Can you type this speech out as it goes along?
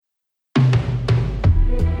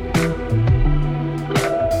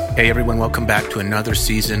Hey everyone, welcome back to another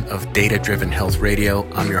season of Data Driven Health Radio.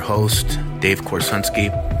 I'm your host, Dave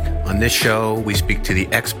Korsunski. On this show, we speak to the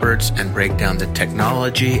experts and break down the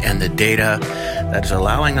technology and the data that is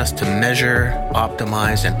allowing us to measure,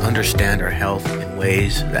 optimize, and understand our health in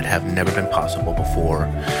ways that have never been possible before.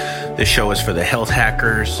 This show is for the health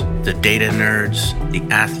hackers, the data nerds, the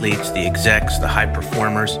athletes, the execs, the high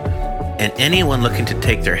performers, and anyone looking to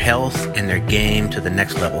take their health and their game to the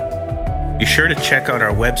next level. Be sure to check out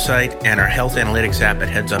our website and our health analytics app at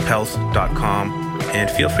headsuphealth.com. And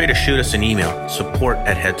feel free to shoot us an email,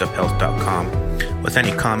 support@headsuphealth.com, with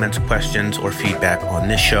any comments, questions, or feedback on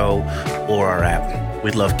this show or our app.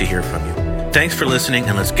 We'd love to hear from you. Thanks for listening,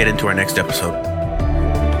 and let's get into our next episode.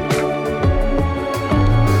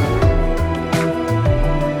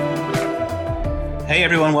 Hey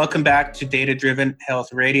everyone, welcome back to Data Driven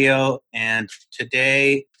Health Radio. And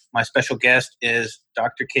today, my special guest is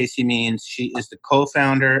Dr. Casey Means. She is the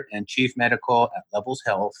co-founder and chief medical at Levels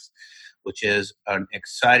Health, which is an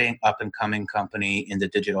exciting up-and-coming company in the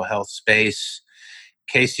digital health space.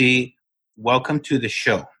 Casey, welcome to the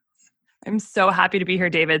show. I'm so happy to be here,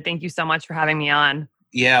 David. Thank you so much for having me on.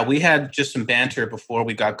 Yeah, we had just some banter before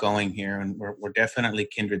we got going here, and we're definitely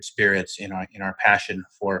kindred spirits in our passion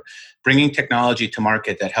for bringing technology to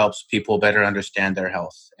market that helps people better understand their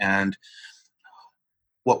health. And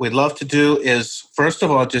what we'd love to do is, first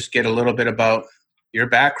of all, just get a little bit about your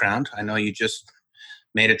background. I know you just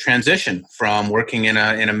made a transition from working in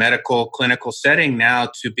a medical clinical setting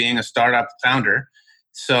now to being a startup founder.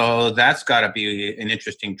 So that's got to be an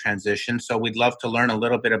interesting transition. So we'd love to learn a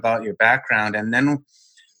little bit about your background. And then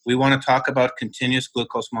we want to talk about continuous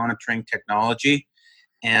glucose monitoring technology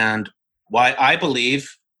and why I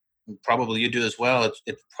believe, probably you do as well,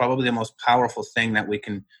 it's probably the most powerful thing that we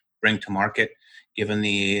can bring to market, given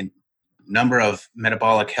the number of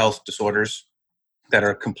metabolic health disorders that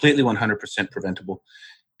are completely 100% preventable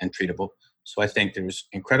and treatable. So I think there's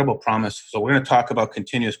incredible promise. So we're going to talk about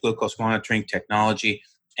continuous glucose monitoring technology.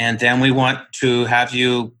 And then we want to have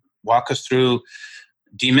you walk us through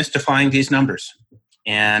demystifying these numbers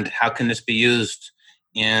and how can this be used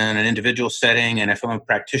in an individual setting. And if I'm a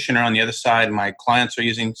practitioner on the other side, my clients are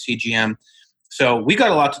using CGM. So we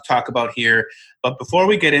got a lot to talk about here. But before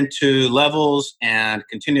we get into levels and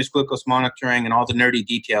continuous glucose monitoring and all the nerdy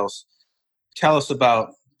details, tell us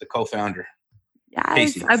about the co-founder. Yes,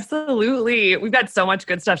 Casey. Absolutely. We've got so much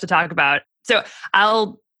good stuff to talk about. So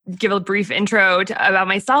I'll give a brief intro about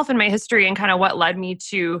myself and my history and kind of what led me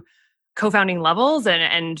to co-founding Levels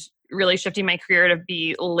and really shifting my career to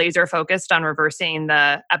be laser focused on reversing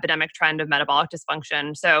the epidemic trend of metabolic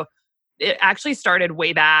dysfunction. So it actually started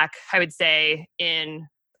way back, I would say, in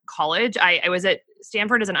college. I was at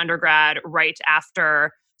Stanford as an undergrad right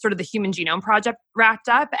after sort of the Human Genome Project wrapped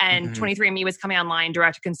up, and 23andMe was coming online,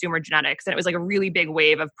 direct-to-consumer genetics. And it was like a really big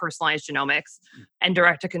wave of personalized genomics and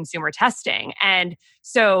direct-to-consumer testing. And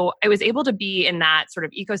so I was able to be in that sort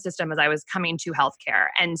of ecosystem as I was coming to healthcare.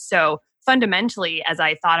 And so fundamentally, as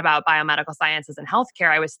I thought about biomedical sciences and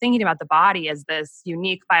healthcare, I was thinking about the body as this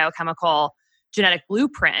unique biochemical genetic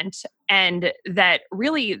blueprint, and that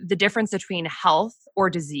really the difference between health or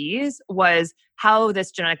disease was how this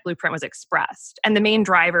genetic blueprint was expressed. And the main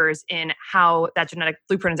drivers in how that genetic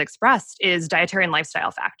blueprint is expressed is dietary and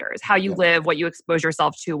lifestyle factors, how you live, what you expose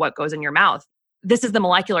yourself to, what goes in your mouth. This is the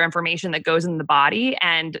molecular information that goes in the body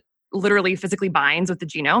and literally physically binds with the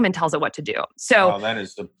genome and tells it what to do. So that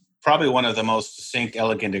is probably one of the most succinct,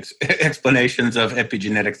 elegant explanations of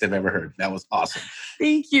epigenetics I've ever heard. That was awesome.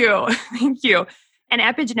 Thank you. Thank you. And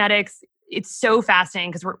epigenetics, it's so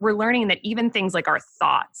fascinating because we're learning that even things like our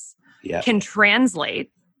thoughts can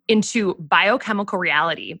translate into biochemical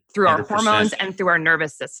reality through 100%. Our hormones and through our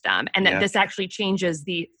nervous system. And that this actually changes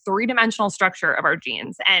the three-dimensional structure of our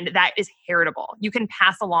genes. And that is heritable. You can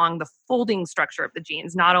pass along the folding structure of the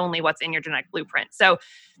genes, not only what's in your genetic blueprint. So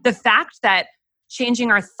the fact that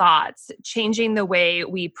changing our thoughts, changing the way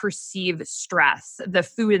we perceive stress, the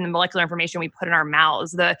food and the molecular information we put in our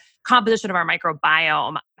mouths, the composition of our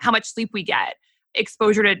microbiome, how much sleep we get,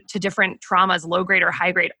 exposure to different traumas, low grade or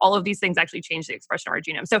high grade, all of these things actually change the expression of our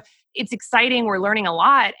genome. So it's exciting. We're learning a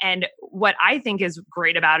lot. And what I think is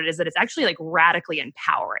great about it is that it's actually like radically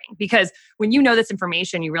empowering, because when you know this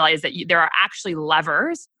information, you realize that there are actually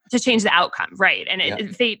levers to change the outcome, right? And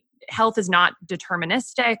health is not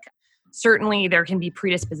deterministic. Certainly, there can be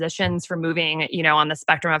predispositions for moving, on the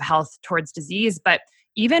spectrum of health towards disease. But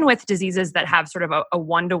even with diseases that have sort of a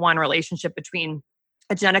one-to-one relationship between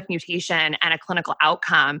a genetic mutation and a clinical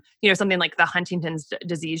outcome, something like the Huntington's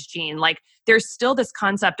disease gene, like there's still this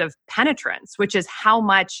concept of penetrance, which is how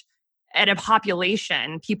much at a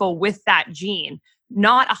population, people with that gene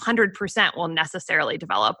not 100% will necessarily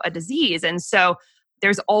develop a disease. And so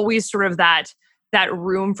there's always sort of that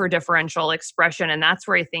room for differential expression. And that's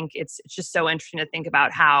where I think it's just so interesting to think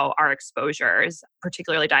about how our exposures,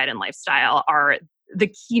 particularly diet and lifestyle, are the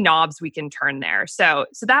key knobs we can turn there. So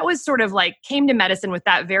that was sort of like came to medicine with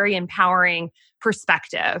that very empowering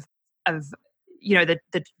perspective of, the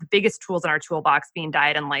biggest tools in our toolbox being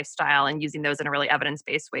diet and lifestyle, and using those in a really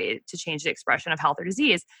evidence-based way to change the expression of health or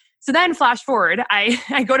disease. So then flash forward,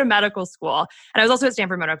 I go to medical school, and I was also at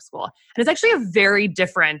Stanford Medical School. And it's actually a very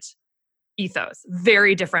different ethos,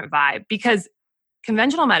 very different vibe, because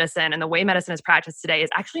conventional medicine and the way medicine is practiced today is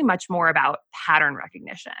actually much more about pattern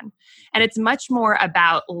recognition. And it's much more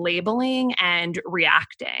about labeling and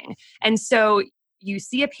reacting. And so you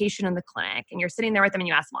see a patient in the clinic and you're sitting there with them and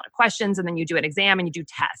you ask them a lot of questions, and then you do an exam and you do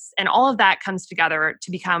tests. And all of that comes together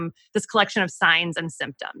to become this collection of signs and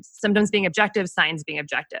symptoms. Symptoms being objective, signs being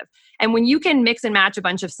objective. And when you can mix and match a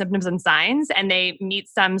bunch of symptoms and signs and they meet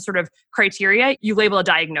some sort of criteria, you label a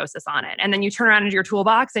diagnosis on it. And then you turn around into your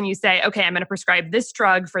toolbox and you say, okay, I'm going to prescribe this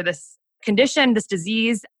drug for this condition, this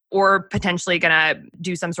disease, or potentially going to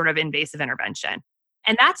do some sort of invasive intervention.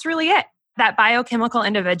 And that's really it. That biochemical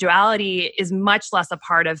individuality is much less a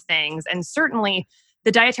part of things. And certainly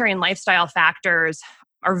the dietary and lifestyle factors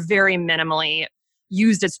are very minimally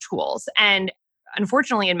used as tools. And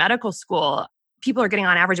unfortunately, in medical school, people are getting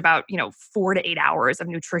on average about 4 to 8 hours of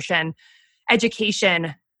nutrition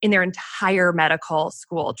education in their entire medical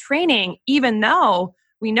school training, even though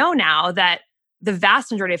we know now that the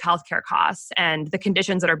vast majority of healthcare costs and the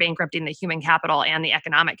conditions that are bankrupting the human capital and the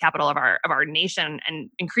economic capital of our nation, and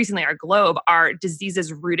increasingly our globe, are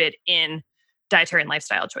diseases rooted in dietary and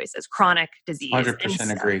lifestyle choices, chronic disease.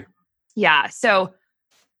 100% agree. Yeah. So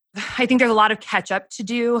I think there's a lot of catch up to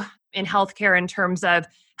do in healthcare in terms of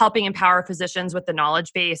helping empower physicians with the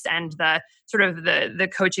knowledge base and the sort of the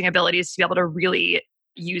coaching abilities to be able to really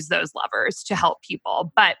use those levers to help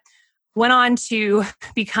people. But went on to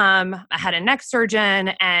become a head and neck surgeon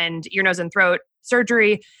and ear, nose, and throat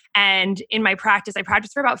surgery. And in my practice, I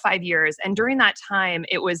practiced for about 5 years. And during that time,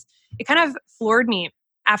 it kind of floored me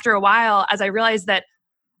after a while as I realized that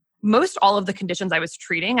most all of the conditions I was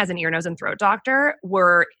treating as an ear, nose, and throat doctor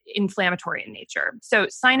were inflammatory in nature. So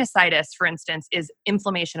sinusitis, for instance, is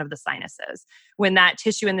inflammation of the sinuses. When that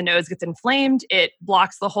tissue in the nose gets inflamed, it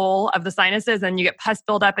blocks the whole of the sinuses and you get pus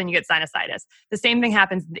buildup and you get sinusitis. The same thing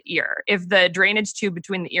happens in the ear. If the drainage tube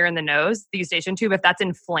between the ear and the nose, the eustachian tube, if that's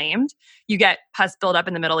inflamed, you get pus buildup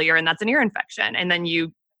in the middle ear, and that's an ear infection. And then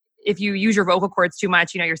if you use your vocal cords too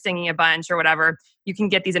much, you're singing a bunch or whatever, you can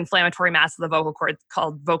get these inflammatory masses of the vocal cords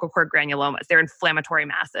called vocal cord granulomas. They're inflammatory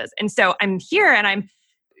masses. And so I'm here and I'm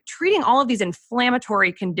treating all of these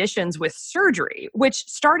inflammatory conditions with surgery, which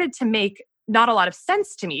started to make not a lot of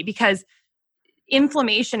sense to me because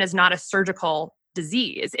inflammation is not a surgical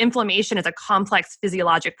disease. Inflammation is a complex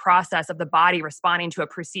physiologic process of the body responding to a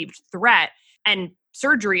perceived threat. And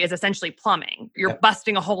surgery is essentially plumbing. You're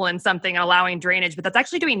busting a hole in something and allowing drainage, but that's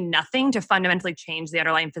actually doing nothing to fundamentally change the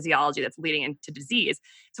underlying physiology that's leading into disease.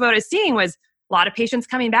 So what I was seeing was a lot of patients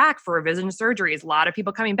coming back for revision surgeries, a lot of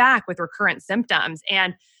people coming back with recurrent symptoms,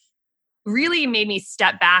 and really made me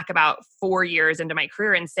step back about 4 years into my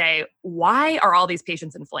career and say, why are all these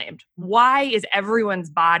patients inflamed? Why is everyone's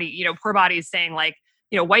body, poor bodies saying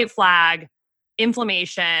white flag,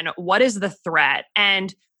 inflammation, what is the threat?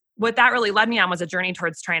 And what that really led me on was a journey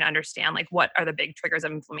towards trying to understand what are the big triggers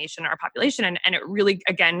of inflammation in our population. And it really,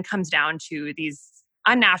 again, comes down to these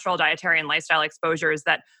unnatural dietary and lifestyle exposures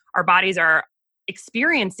that our bodies are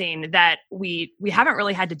experiencing that we haven't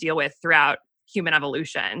really had to deal with throughout human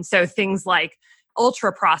evolution. So things like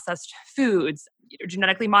ultra processed foods,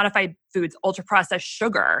 genetically modified foods, ultra processed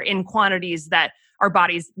sugar in quantities that our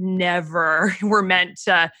bodies never were meant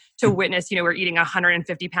to witness. We're eating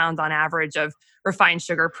 150 pounds on average of refined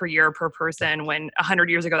sugar per year per person, when 100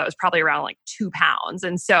 years ago that was probably around 2 pounds.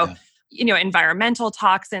 And so, environmental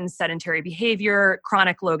toxins, sedentary behavior,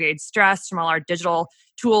 chronic low-grade stress from all our digital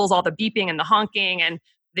tools, all the beeping and the honking and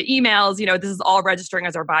the emails, this is all registering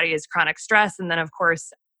as our body as chronic stress. And then, of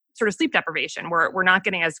course, sort of sleep deprivation. We're not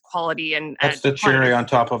getting as quality and that's the cherry on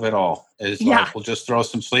top of it all. We'll just throw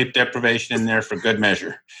some sleep deprivation in there for good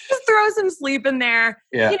measure. Just throw some sleep in there.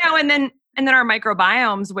 And then our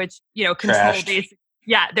microbiomes, which control these.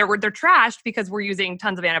 Yeah, they're trashed because we're using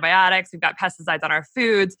tons of antibiotics. We've got pesticides on our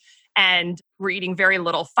foods, and we're eating very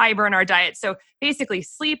little fiber in our diet. So basically,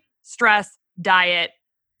 sleep, stress, diet,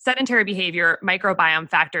 sedentary behavior, microbiome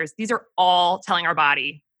factors. These are all telling our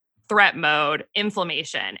body threat mode,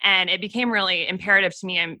 inflammation. And it became really imperative to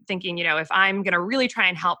me. I'm thinking, if I'm going to really try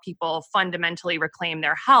and help people fundamentally reclaim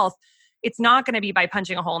their health, it's not going to be by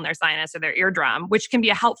punching a hole in their sinus or their eardrum, which can be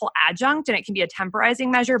a helpful adjunct and it can be a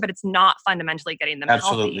temporizing measure, but it's not fundamentally getting them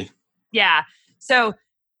healthy. Yeah. So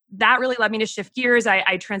that really led me to shift gears.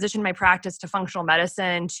 I transitioned my practice to functional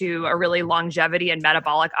medicine, to a really longevity and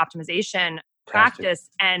metabolic optimization practice,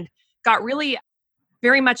 and got really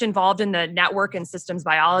very much involved in the network and systems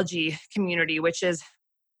biology community, which is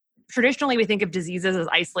traditionally we think of diseases as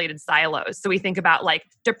isolated silos. So we think about like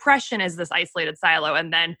depression as this isolated silo,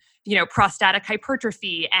 and then, prostatic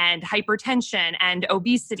hypertrophy and hypertension and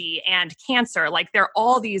obesity and cancer. Like they're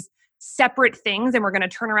all these separate things, and we're going to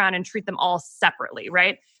turn around and treat them all separately,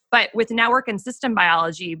 right? But with network and system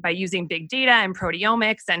biology, by using big data and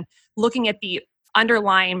proteomics and looking at the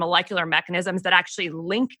underlying molecular mechanisms that actually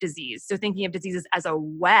link disease. So thinking of diseases as a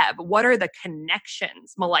web, what are the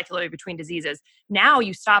connections molecularly between diseases? Now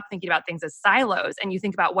you stop thinking about things as silos and you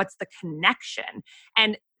think about what's the connection.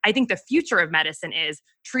 And I think the future of medicine is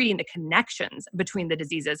treating the connections between the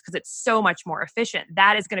diseases because it's so much more efficient.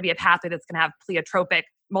 That is going to be a pathway that's going to have pleiotropic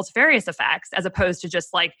multifarious effects as opposed to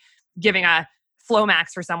just like giving a Flomax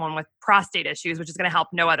for someone with prostate issues, which is going to help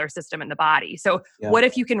no other system in the body. So what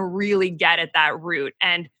if you can really get at that root?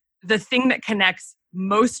 And the thing that connects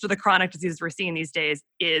most of the chronic diseases we're seeing these days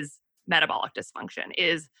is metabolic dysfunction,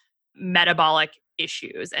 is metabolic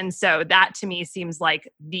issues. And so that to me seems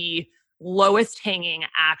like the lowest hanging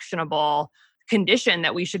actionable condition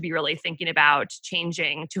that we should be really thinking about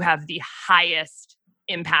changing to have the highest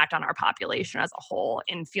impact on our population as a whole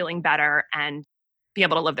in feeling better and be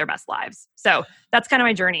able to live their best lives. So that's kind of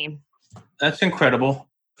my journey. That's incredible.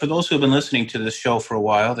 For those who have been listening to this show for a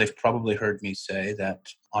while, they've probably heard me say that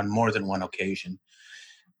on more than one occasion,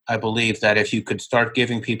 I believe that if you could start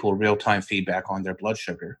giving people real-time feedback on their blood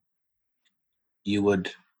sugar, you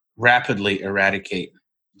would rapidly eradicate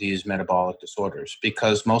these metabolic disorders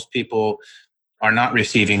because most people are not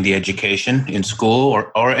receiving the education in school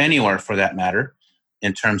or anywhere for that matter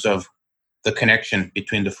in terms of the connection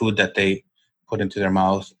between the food that they put into their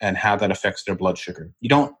mouth and how that affects their blood sugar. You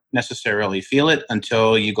don't necessarily feel it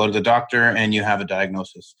until you go to the doctor and you have a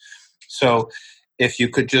diagnosis. So if you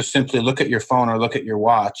could just simply look at your phone or look at your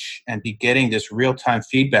watch and be getting this real-time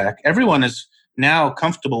feedback, everyone is now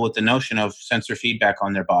comfortable with the notion of sensor feedback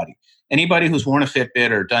on their body. Anybody who's worn a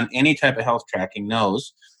Fitbit or done any type of health tracking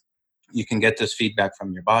knows you can get this feedback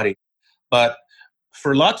from your body. But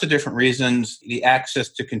for lots of different reasons, the access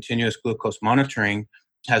to continuous glucose monitoring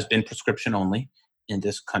has been prescription only in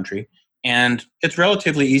this country. And it's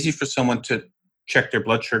relatively easy for someone to check their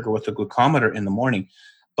blood sugar with a glucometer in the morning,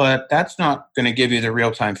 but that's not going to give you the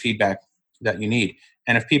real-time feedback that you need.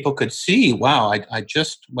 And if people could see, wow, I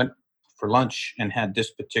just went for lunch and had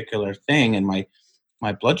this particular thing and my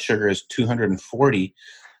blood sugar is 240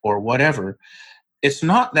 or whatever, it's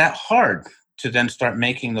not that hard to then start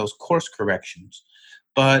making those course corrections.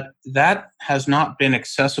 But that has not been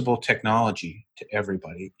accessible technology to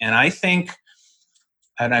everybody. And I think,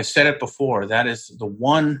 and I've said it before, that is the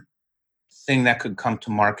one thing that could come to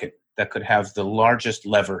market that could have the largest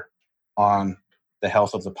lever on the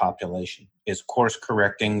health of the population is course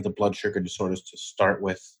correcting the blood sugar disorders to start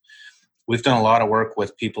with. We've done a lot of work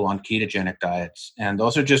with people on ketogenic diets, and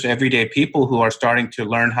those are just everyday people who are starting to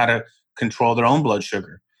learn how to control their own blood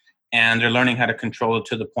sugar. And they're learning how to control it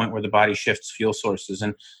to the point where the body shifts fuel sources.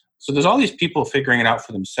 And so there's all these people figuring it out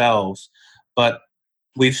for themselves, but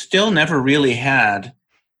we've still never really had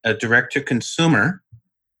a direct-to-consumer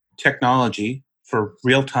technology for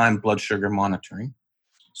real-time blood sugar monitoring.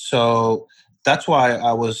 So that's why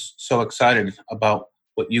I was so excited about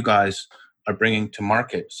what you guys are bringing to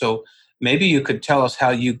market. So maybe you could tell us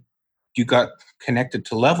how you got connected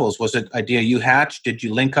to Levels. Was it an idea you hatched? Did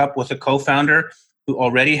you link up with a co-founder who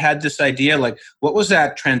already had this idea? Like, what was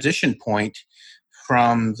that transition point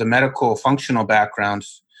from the medical functional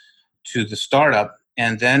backgrounds to the startup?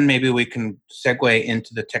 And then maybe we can segue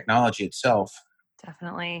into the technology itself.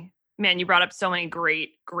 Definitely. Man, you brought up so many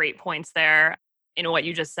great points there in what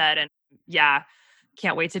you just said. And yeah,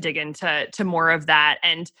 can't wait to dig into more of that.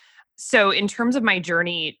 And so in terms of my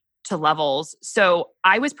journey to Levels, so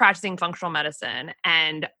I was practicing functional medicine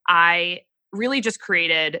and I really just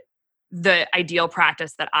created the ideal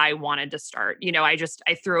practice that I wanted to start.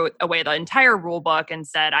 I threw away the entire rule book and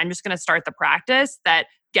said, I'm just going to start the practice that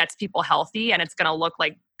gets people healthy and it's going to look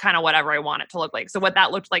like kind of whatever I want it to look like. So what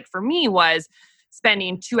that looked like for me was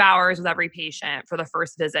spending 2 hours with every patient for the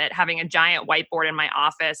first visit, having a giant whiteboard in my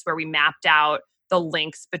office where we mapped out the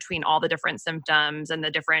links between all the different symptoms and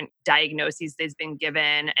the different diagnoses they've been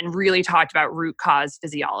given, and really talked about root cause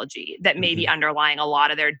physiology that may be underlying a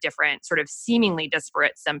lot of their different sort of seemingly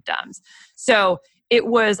disparate symptoms. So it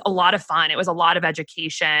was a lot of fun. It was a lot of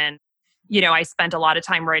education. I spent a lot of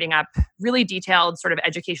time writing up really detailed sort of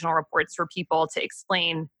educational reports for people to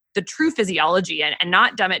explain the true physiology and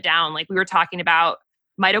not dumb it down. Like we were talking about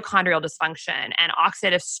mitochondrial dysfunction and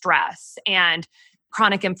oxidative stress and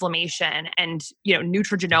chronic inflammation and,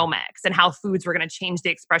 nutrigenomics and how foods were going to change the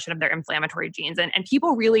expression of their inflammatory genes. And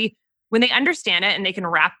people really, when they understand it and they can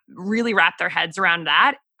really wrap their heads around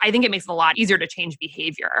that, I think it makes it a lot easier to change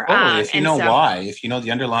behavior. Totally. If you know why, if you know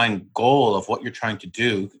the underlying goal of what you're trying to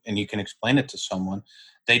do and you can explain it to someone,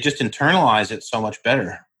 they just internalize it so much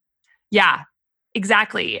better. Yeah,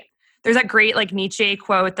 exactly. There's that great Nietzsche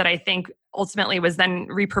quote that I think ultimately was then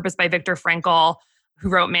repurposed by Viktor Frankl, who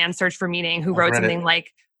wrote Man's Search for Meaning, who wrote something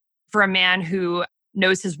like, for a man who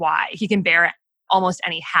knows his why, he can bear almost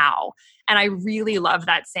any how. And I really love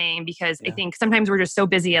that saying because I think sometimes we're just so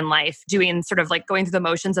busy in life doing sort of going through the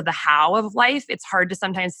motions of the how of life. It's hard to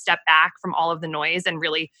sometimes step back from all of the noise and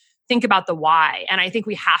really think about the why. And I think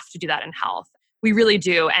we have to do that in health. We really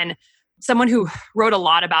do. And someone who wrote a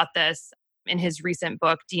lot about this in his recent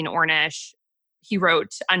book, Dean Ornish, he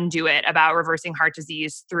wrote Undo It about reversing heart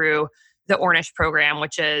disease through the Ornish program,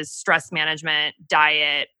 which is stress management,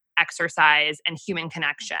 diet, exercise, and human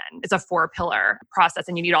connection. It's a 4-pillar process,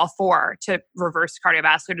 and you need all 4 to reverse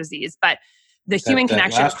cardiovascular disease. But the human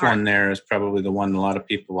connection last part, one there is probably the one a lot of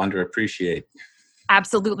people underappreciate.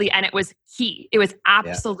 Absolutely. And it was key. It was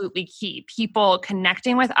absolutely key. People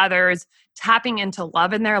connecting with others, tapping into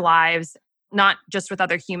love in their lives, not just with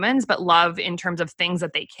other humans, but love in terms of things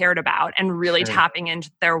that they cared about and really tapping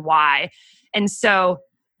into their why. And so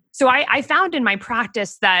I found in my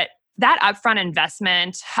practice that upfront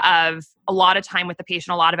investment of a lot of time with the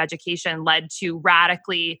patient, a lot of education led to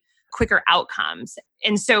radically quicker outcomes.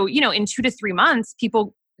 And so, in 2 to 3 months,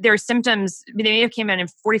 their symptoms, they may have came in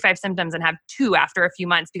 45 symptoms and have 2 after a few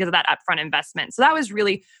months because of that upfront investment. So that was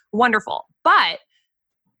really wonderful. But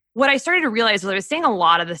what I started to realize was I was saying a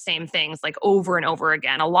lot of the same things over and over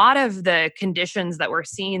again. A lot of the conditions that we're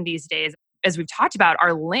seeing these days, as we've talked about,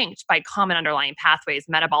 are linked by common underlying pathways,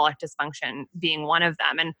 metabolic dysfunction being one of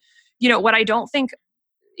them. And, what I don't think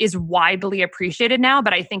is widely appreciated now,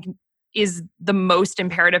 but I think is the most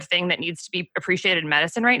imperative thing that needs to be appreciated in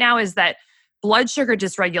medicine right now is that blood sugar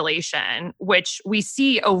dysregulation, which we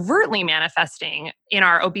see overtly manifesting in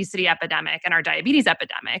our obesity epidemic and our diabetes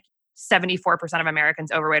epidemic. 74% of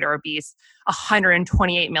Americans overweight or obese,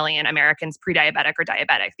 128 million Americans pre-diabetic or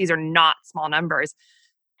diabetic. These are not small numbers.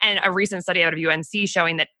 And a recent study out of UNC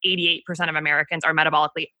showing that 88% of Americans are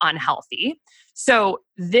metabolically unhealthy. So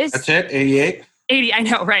That's it? 88? 80, I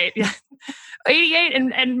know, right? Yeah. 88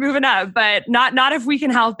 and moving up, but not if we can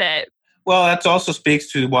help it. Well, that also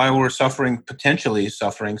speaks to why we're potentially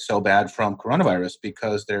suffering so bad from coronavirus,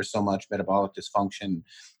 because there's so much metabolic dysfunction.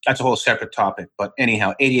 That's a whole separate topic. But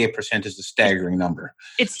anyhow, 88% is a staggering number.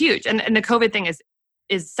 It's huge. And the COVID thing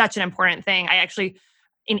is such an important thing. I actually,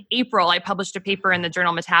 in April, I published a paper in the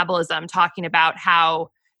journal Metabolism talking about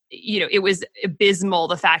how, it was abysmal,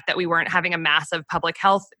 the fact that we weren't having a massive public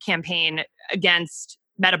health campaign against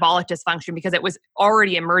metabolic dysfunction because it was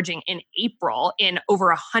already emerging in April in over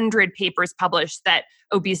 100 papers published that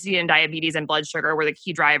obesity and diabetes and blood sugar were the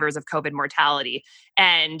key drivers of COVID mortality.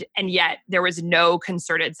 And yet there was no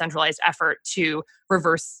concerted centralized effort to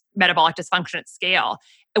reverse metabolic dysfunction at scale,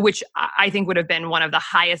 which I think would have been one of the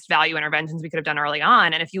highest value interventions we could have done early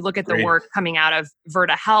on. And if you look at the work coming out of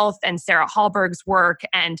Virta Health and Sarah Hallberg's work,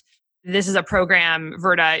 and this is a program,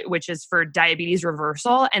 Virta, which is for diabetes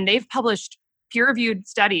reversal, and they've published peer-reviewed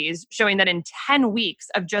studies showing that in 10 weeks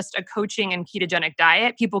of just a coaching and ketogenic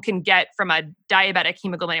diet, people can get from a diabetic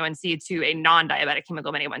hemoglobin A1C to a non-diabetic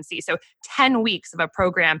hemoglobin A1C. So 10 weeks of a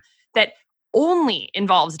program that only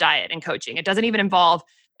involves diet and coaching. It doesn't even involve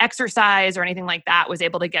exercise or anything like that, was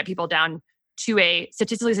able to get people down to a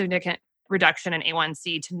statistically significant reduction in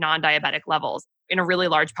A1C to non-diabetic levels in a really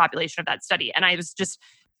large population of that study. And I was just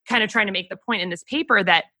kind of trying to make the point in this paper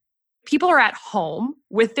that people are at home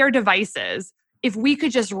with their devices. If we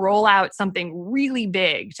could just roll out something really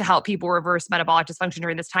big to help people reverse metabolic dysfunction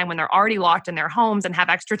during this time when they're already locked in their homes and have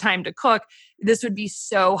extra time to cook, this would be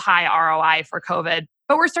so high ROI for COVID.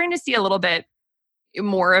 But we're starting to see a little bit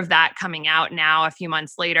more of that coming out now, a few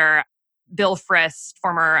months later. Bill Frist,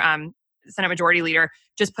 former Senate Majority Leader,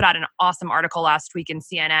 just put out an awesome article last week in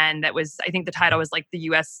CNN that was, I think the title was the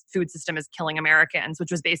U.S. food system is killing Americans, which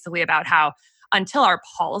was basically about how until our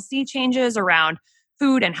policy changes around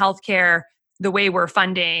food and healthcare, the way we're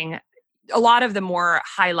funding a lot of the more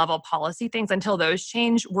high-level policy things, until those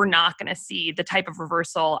change, we're not going to see the type of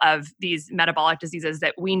reversal of these metabolic diseases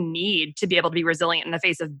that we need to be able to be resilient in the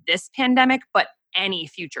face of this pandemic, but any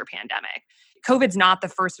future pandemic. COVID's not the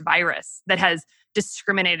first virus that has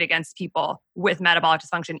discriminated against people with metabolic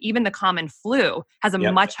dysfunction. Even the common flu has a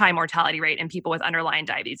much high mortality rate in people with underlying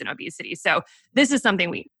diabetes and obesity. So this is something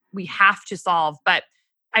we have to solve. But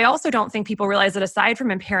I also don't think people realize that aside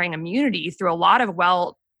from impairing immunity through a lot of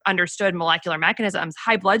well understood molecular mechanisms,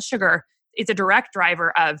 high blood sugar is a direct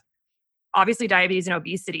driver of obviously diabetes and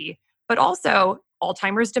obesity, but also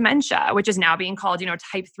Alzheimer's dementia, which is now being called,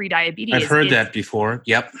 type 3 diabetes. I've heard that before.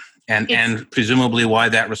 Yep. And presumably why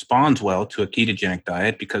that responds well to a ketogenic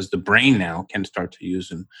diet, because the brain now can start to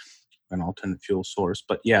use an alternate fuel source.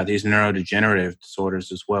 But yeah, these neurodegenerative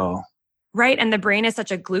disorders as well. Right. And the brain is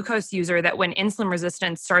such a glucose user that when insulin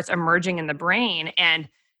resistance starts emerging in the brain, and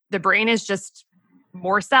the brain is just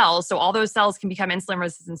more cells, so all those cells can become insulin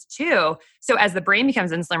resistant too. So as the brain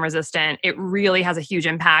becomes insulin resistant, it really has a huge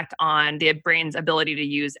impact on the brain's ability to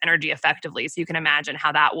use energy effectively. So you can imagine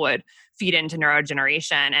how that would feed into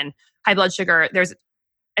neurodegeneration. And high blood sugar, there's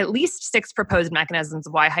at least 6 proposed mechanisms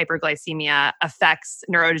of why hyperglycemia affects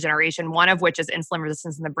neurodegeneration, one of which is insulin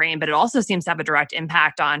resistance in the brain, but it also seems to have a direct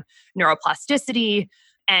impact on neuroplasticity,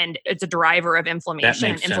 and it's a driver of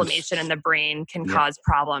inflammation. And inflammation in the brain can cause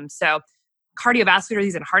problems. So cardiovascular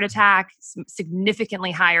disease and heart attack,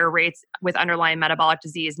 significantly higher rates with underlying metabolic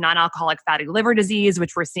disease, non-alcoholic fatty liver disease,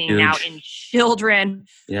 which we're seeing now in children.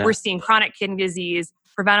 Yeah. We're seeing chronic kidney disease,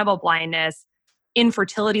 preventable blindness,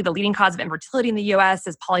 infertility. The leading cause of infertility in the US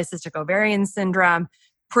is polycystic ovarian syndrome,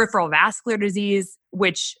 peripheral vascular disease,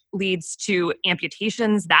 which leads to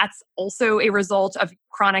amputations. That's also a result of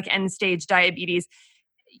chronic end-stage diabetes.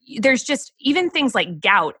 There's just even things like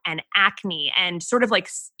gout and acne and sort of like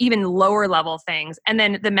even lower level things. And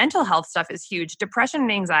then the mental health stuff is huge. Depression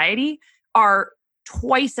and anxiety are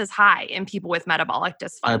twice as high in people with metabolic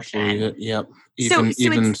dysfunction. Absolutely. Yep.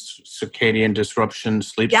 Even circadian disruption,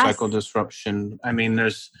 sleep cycle disruption. I mean,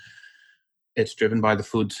 it's driven by the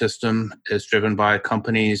food system. It's driven by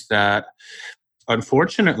companies that,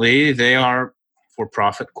 unfortunately, they are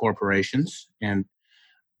for-profit corporations, and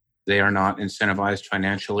they are not incentivized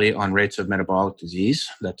financially on rates of metabolic disease.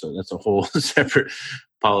 That's a whole separate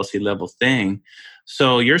policy level thing.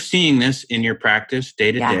 So you're seeing this in your practice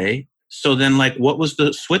day to day. So then, what was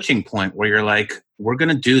the switching point where you're like, we're going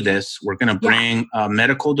to do this. We're going to bring a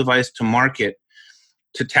medical device to market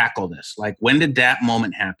to tackle this? When did that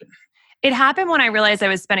moment happen? It happened when I realized I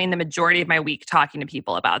was spending the majority of my week talking to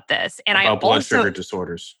people about this. And about blood sugar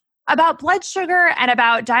disorders. About blood sugar and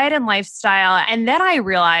about diet and lifestyle. And then I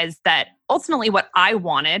realized that ultimately what I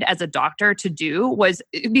wanted as a doctor to do was,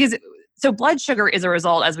 so blood sugar is a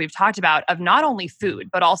result, as we've talked about, of not only food,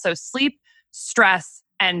 but also sleep, stress,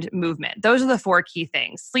 and movement. Those are the 4 key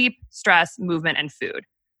things: sleep, stress, movement, and food.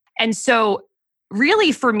 And so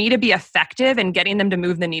really, for me to be effective in getting them to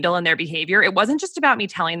move the needle in their behavior, it wasn't just about me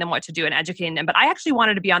telling them what to do and educating them, but I actually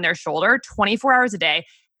wanted to be on their shoulder 24 hours a day,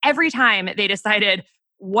 every time they decided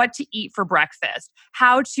what to eat for breakfast,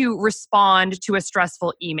 how to respond to a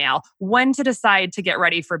stressful email, when to decide to get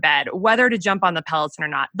ready for bed, whether to jump on the Peloton or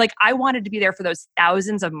not. I wanted to be there for those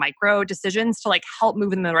thousands of micro decisions to help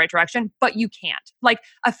move in the right direction, but you can't.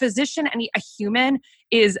 A physician and a human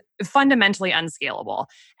is fundamentally unscalable.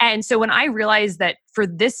 And so when I realized that for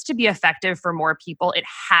this to be effective for more people, it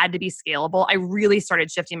had to be scalable, I really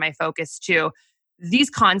started shifting my focus to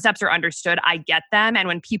these concepts are understood. I get them. And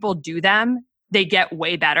when people do them, they get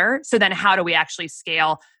way better. So then how do we actually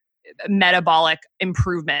scale metabolic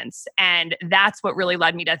improvements? And that's what really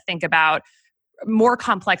led me to think about more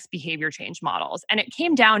complex behavior change models. And it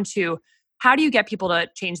came down to, how do you get people to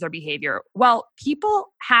change their behavior? Well,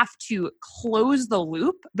 people have to close the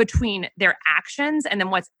loop between their actions and then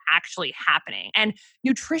what's actually happening. And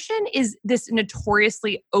nutrition is this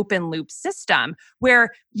notoriously open loop system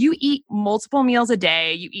where you eat multiple meals a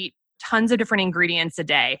day, you eat tons of different ingredients a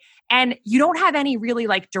day. And you don't have any really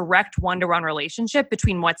direct one-to-one relationship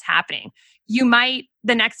between what's happening. You might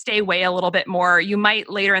the next day weigh a little bit more. You might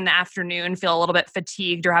later in the afternoon feel a little bit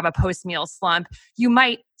fatigued or have a post-meal slump. You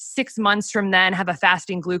might 6 months from then have a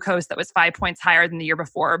fasting glucose that was 5 points higher than the year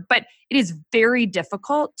before. But it is very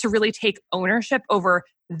difficult to really take ownership over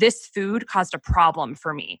this food caused a problem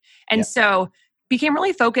for me. And so became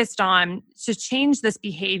really focused on, to change this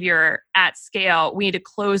behavior at scale, we need to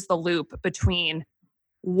close the loop between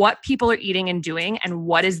what people are eating and doing and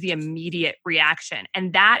what is the immediate reaction.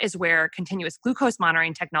 And that is where continuous glucose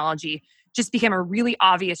monitoring technology just became a really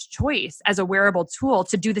obvious choice as a wearable tool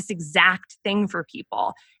to do this exact thing for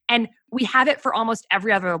people. And we have it for almost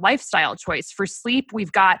every other lifestyle choice. For sleep,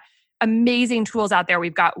 we've got amazing tools out there.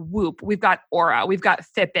 We've got Whoop, we've got Oura, we've got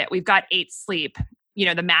Fitbit, we've got 8 Sleep,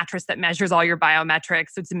 the mattress that measures all your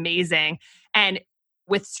biometrics. It's amazing. And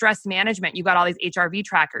with stress management, you've got all these HRV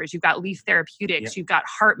trackers, you've got Leaf Therapeutics, you've got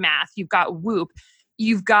HeartMath, you've got Whoop,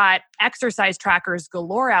 you've got exercise trackers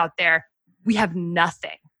galore out there. We have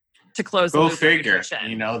nothing to close the loop. Go figure.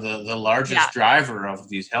 The largest driver of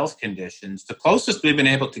these health conditions, the closest we've been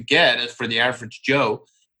able to get is for the average Joe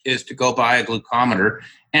is to go buy a glucometer.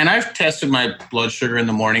 And I've tested my blood sugar in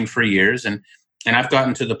the morning for years, and I've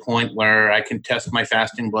gotten to the point where I can test my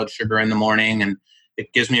fasting blood sugar in the morning, and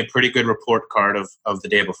it gives me a pretty good report card of the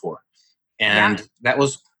day before. And that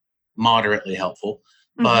was moderately helpful.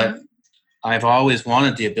 Mm-hmm. But I've always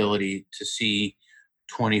wanted the ability to see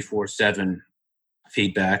 24/7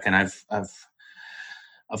 feedback, and I've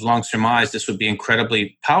long surmised this would be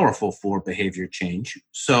incredibly powerful for behavior change.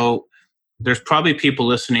 So there's probably people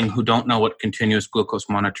listening who don't know what continuous glucose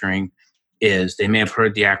monitoring is. They may have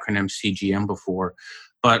heard the acronym CGM before,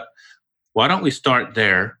 but why don't we start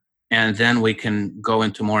there, and then we can go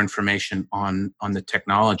into more information on the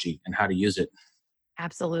technology and how to use it.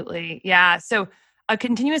 Absolutely. Yeah. So a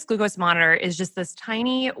continuous glucose monitor is just this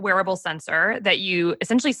tiny wearable sensor that you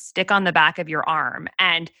essentially stick on the back of your arm,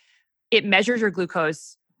 and it measures your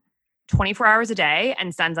glucose 24 hours a day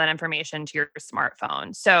and sends that information to your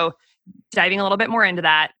smartphone. So diving a little bit more into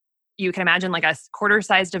that, you can imagine like a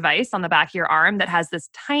quarter-sized device on the back of your arm that has this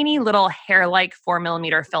tiny little hair-like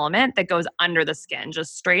 4-millimeter filament that goes under the skin,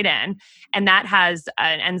 just straight in. And that has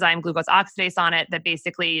an enzyme glucose oxidase on it that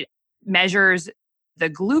basically measures the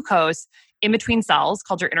glucose in between cells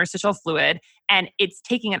called your interstitial fluid. And it's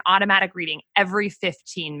taking an automatic reading every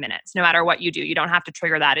 15 minutes, no matter what you do. You don't have to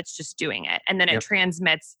trigger that. It's just doing it. And then it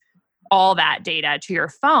transmits all that data to your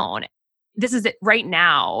phone. This is it right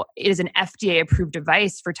now. It is an FDA-approved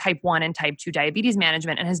device for type 1 and type 2 diabetes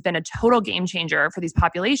management, and has been a total game changer for these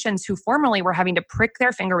populations who formerly were having to prick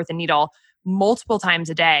their finger with a needle multiple times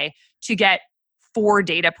a day to get 4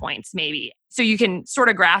 data points maybe. So you can sort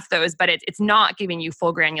of graph those, but it's not giving you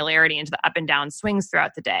full granularity into the up and down swings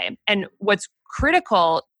throughout the day. And what's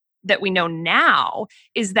critical that we know now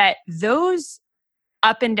is that those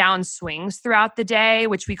up and down swings throughout the day,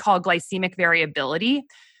 which we call glycemic variability,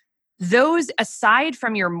 those, aside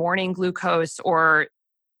from your morning glucose or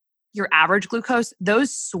your average glucose,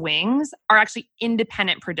 those swings are actually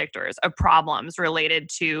independent predictors of problems related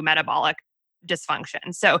to metabolic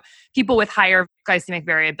dysfunction. So people with higher glycemic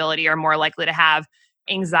variability are more likely to have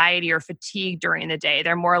anxiety or fatigue during the day.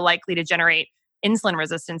 They're more likely to generate insulin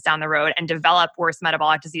resistance down the road and develop worse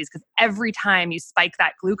metabolic disease, because every time you spike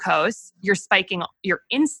that glucose, you're spiking your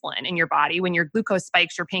insulin in your body. When your glucose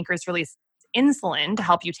spikes, your pancreas releases insulin to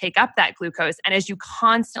help you take up that glucose. And as you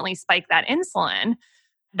constantly spike that insulin,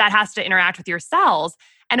 that has to interact with your cells.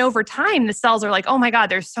 And over time, the cells are like, oh my God,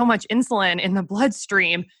 there's so much insulin in the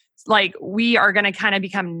bloodstream. Like, we are going to kind of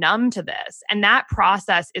become numb to this. And that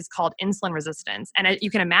process is called insulin resistance. And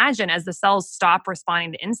you can imagine, as the cells stop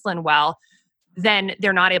responding to insulin well, then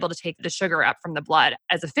they're not able to take the sugar up from the blood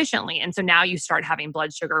as efficiently. And so now you start having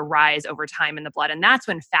blood sugar rise over time in the blood. And that's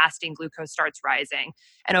when fasting glucose starts rising.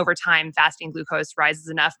 And over time, fasting glucose rises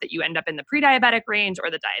enough that you end up in the pre-diabetic range or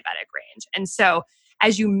the diabetic range. And so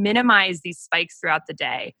as you minimize these spikes throughout the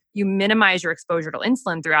day, you minimize your exposure to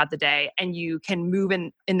insulin throughout the day, and you can move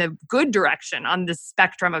in the good direction on the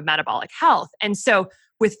spectrum of metabolic health. And so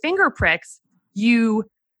with finger pricks, you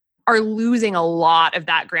are losing a lot of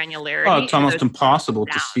that granularity. Oh, it's almost impossible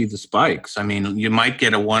to see the spikes. I mean, you might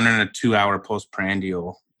get a 1 and a 2 hour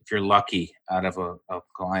postprandial if you're lucky out of a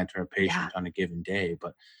client or a patient on a given day,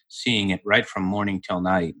 but seeing it right from morning till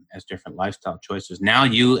night as different lifestyle choices. Now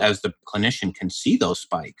you, as the clinician, can see those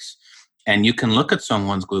spikes, and you can look at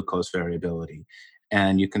someone's glucose variability,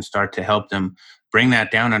 and you can start to help them bring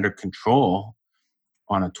that down under control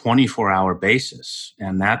on a 24-hour basis.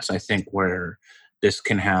 And that's, I think, where this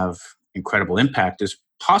can have incredible impact, is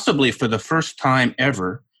possibly for the first time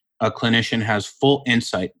ever, a clinician has full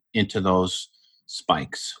insight into those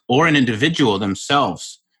spikes, or an individual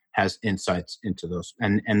themselves has insights into those,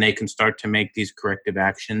 and they can start to make these corrective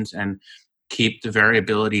actions and keep the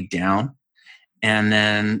variability down. And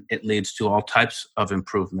then it leads to all types of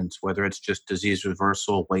improvements, whether it's just disease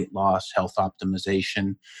reversal, weight loss, health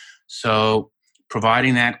optimization. So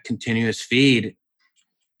providing that continuous feed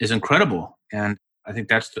is incredible. And I think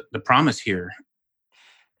that's the promise here.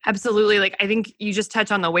 Absolutely. Like, I think you just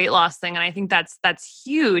touched on the weight loss thing. And I think that's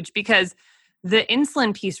huge, because the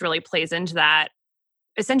insulin piece really plays into that.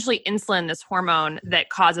 Essentially, insulin, this hormone that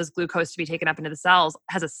causes glucose to be taken up into the cells,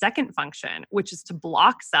 has a second function, which is to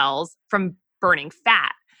block cells from burning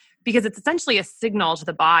fat, because it's essentially a signal to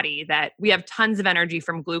the body that we have tons of energy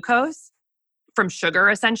from glucose, from sugar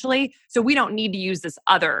essentially. So we don't need to use this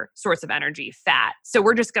other source of energy, fat. So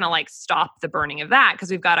we're just going to like stop the burning of that because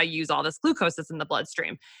we've got to use all this glucose that's in the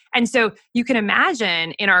bloodstream. And so you can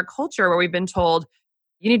imagine in our culture where we've been told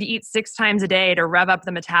you need to eat 6 times a day to rev up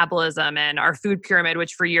the metabolism, and our food pyramid,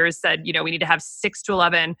 which for years said, we need to have 6 to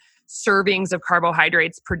 11 servings of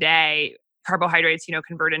carbohydrates per day. Carbohydrates,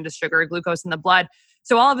 convert into sugar, glucose in the blood.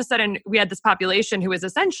 So all of a sudden we had this population who was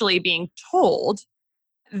essentially being told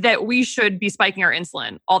that we should be spiking our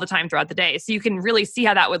insulin all the time throughout the day. So you can really see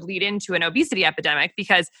how that would lead into an obesity epidemic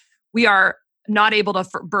because we are not able to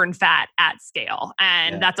burn fat at scale.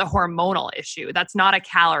 And that's a hormonal issue. That's not a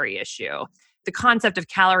calorie issue. The concept of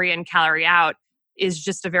calorie in, calorie out is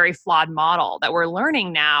just a very flawed model that we're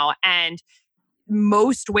learning now. And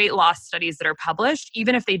most weight loss studies that are published,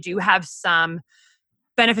 even if they do have some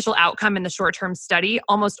beneficial outcome in the short-term study,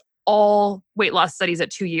 almost all weight loss studies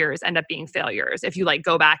at 2 years end up being failures if you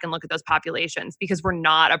go back and look at those populations, because we're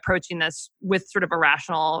not approaching this with sort of a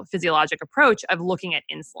rational physiologic approach of looking at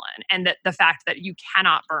insulin and that the fact that you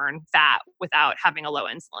cannot burn fat without having a low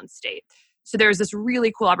insulin state. So there's this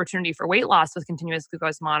really cool opportunity for weight loss with continuous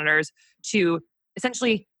glucose monitors to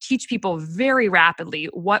essentially teach people very rapidly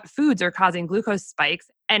what foods are causing glucose spikes.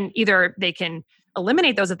 And either they can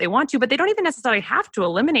eliminate those if they want to, but they don't even necessarily have to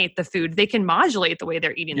eliminate the food. They can modulate the way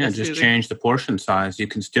they're eating the food. Yeah, just change the portion size. You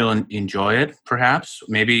can still enjoy it, perhaps.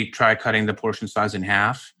 Maybe try cutting the portion size in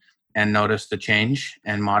half and notice the change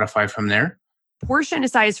and modify from there. Portion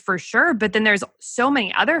size for sure, but then there's so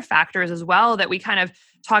many other factors as well that we kind of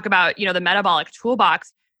talk about, the metabolic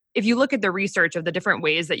toolbox. If you look at the research of the different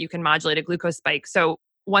ways that you can modulate a glucose spike, so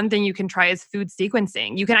one thing you can try is food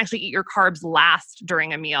sequencing. You can actually eat your carbs last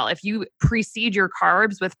during a meal. If you precede your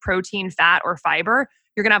carbs with protein, fat, or fiber,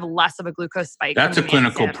 you're going to have less of a glucose spike. That's a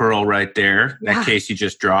clinical pearl right there. Yeah. That case you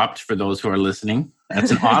just dropped for those who are listening.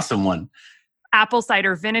 That's an awesome one. Apple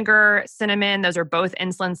cider vinegar, cinnamon, those are both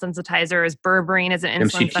insulin sensitizers. Berberine is an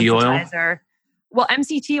insulin MCT sensitizer. Oil? Well,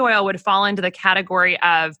 MCT oil would fall into the category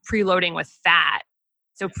of preloading with fat.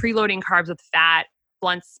 So preloading carbs with fat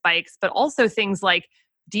blunts spikes, but also things like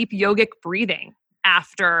deep yogic breathing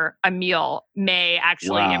after a meal may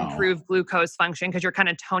actually improve glucose function because you're kind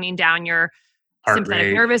of toning down your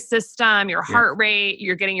sympathetic nervous system, your heart rate.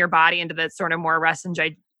 You're getting your body into the sort of more rest and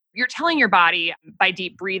you're telling your body by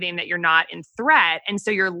deep breathing that you're not in threat. And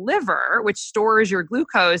so your liver, which stores your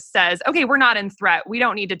glucose, says, okay, we're not in threat. We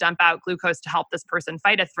don't need to dump out glucose to help this person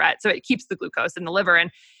fight a threat. So it keeps the glucose in the liver.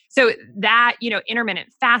 And so that, intermittent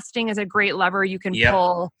fasting is a great lever you can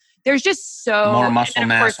pull. There's just more muscle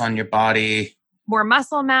mass on your body. More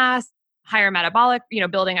muscle mass, higher metabolic,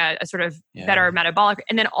 building a sort of better metabolic.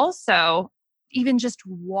 And then also even just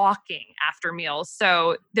walking after meals.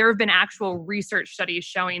 So there have been actual research studies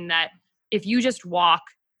showing that if you just walk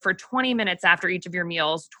for 20 minutes after each of your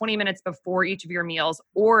meals, 20 minutes before each of your meals,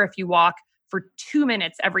 or if you walk for 2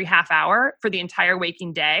 minutes every half hour for the entire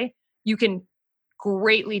waking day, you can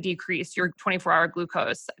greatly decrease your 24-hour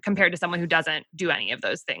glucose compared to someone who doesn't do any of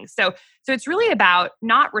those things. So it's really about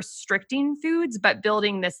not restricting foods, but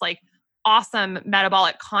building this awesome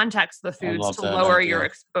metabolic context of the foods to lower your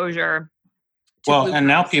exposure. Well, and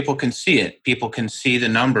now people can see it. People can see the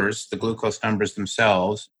numbers, the glucose numbers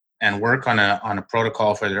themselves, and work on a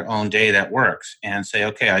protocol for their own day that works and say,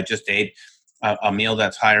 okay, I just ate a meal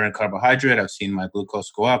that's higher in carbohydrate. I've seen my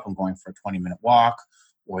glucose go up. I'm going for a 20-minute walk,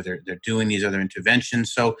 or they're doing these other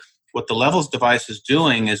interventions. So what the Levels device is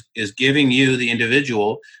doing is giving you, the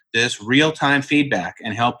individual, this real-time feedback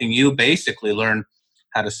and helping you basically learn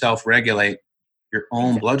how to self-regulate your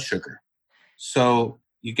own blood sugar. So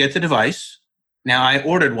you get the device. Now, I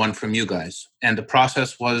ordered one from you guys, and the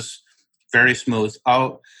process was very smooth.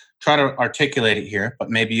 I'll try to articulate it here, but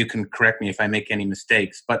maybe you can correct me if I make any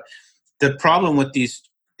mistakes. But the problem with these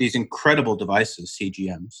incredible devices,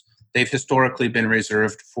 CGMs, they've historically been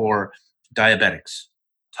reserved for diabetics,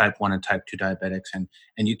 type 1 and type 2 diabetics, and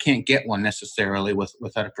you can't get one necessarily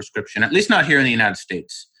without a prescription, at least not here in the United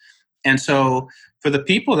States. And so for the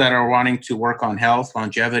people that are wanting to work on health,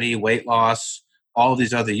 longevity, weight loss, all of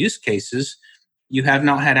these other use cases, you have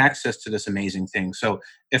not had access to this amazing thing. So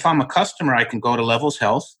if I'm a customer, I can go to Levels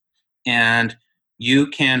Health and you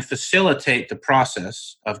can facilitate the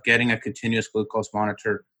process of getting a continuous glucose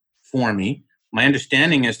monitor for me. My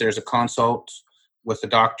understanding is there's a consult with a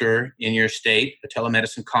doctor in your state, a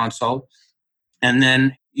telemedicine consult, and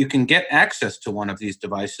then you can get access to one of these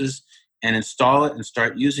devices and install it and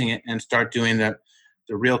start using it and start doing the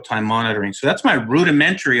real-time monitoring. So that's my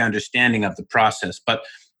rudimentary understanding of the process. But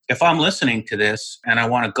if I'm listening to this and I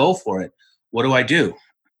want to go for it, what do I do?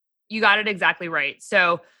 You got it exactly right.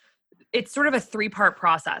 So it's sort of a 3-part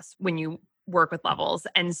process when you work with Levels.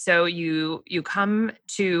 And so you come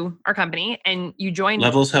to our company and you join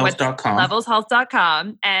levelshealth.com.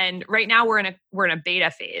 levelshealth.com. And right now we're in a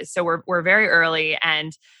beta phase. So we're very early,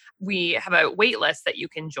 and we have a wait list that you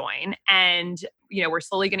can join. And we're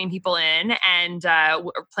slowly getting people in, and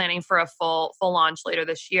we're planning for a full launch later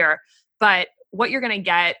this year. But what you're going to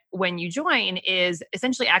get when you join is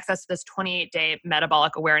essentially access to this 28-day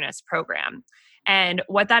metabolic awareness program. And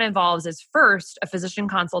what that involves is, first, a physician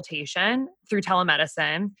consultation through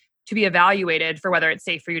telemedicine to be evaluated for whether it's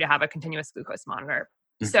safe for you to have a continuous glucose monitor.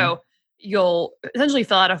 Mm-hmm. So you'll essentially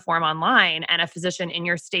fill out a form online, and a physician in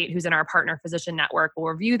your state who's in our partner physician network will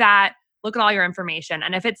review that, look at all your information.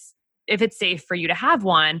 And if it's safe for you to have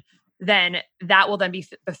one, then that will then be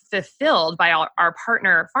fulfilled by our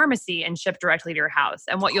partner pharmacy and shipped directly to your house.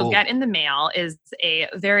 And what you'll get in the mail is a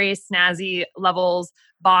very snazzy Levels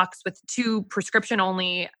box with 2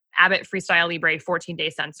 prescription-only Abbott Freestyle Libre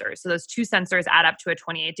 14-day sensors. So those 2 sensors add up to a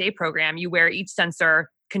 28-day program. You wear each sensor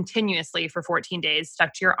continuously for 14 days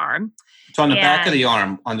stuck to your arm. It's on the back of the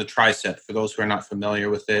arm, on the tricep, for those who are not familiar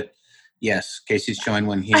with it. Yes, Casey's showing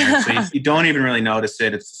one here. So you don't even really notice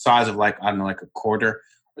it. It's the size of like a quarter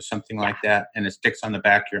or something like that. And it sticks on the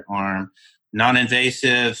back of your arm.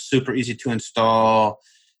 Non-invasive, super easy to install.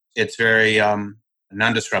 It's very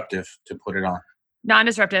non-disruptive to put it on.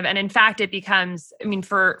 Non-disruptive. And in fact, it becomes,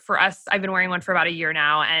 for us, I've been wearing one for about a year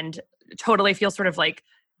now, and totally feels sort of like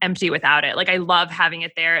empty without it. Like, I love having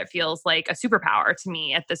it there. It feels like a superpower to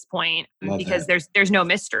me at this point, because there's no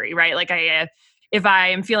mystery, right? Like, if I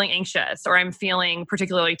am feeling anxious or I'm feeling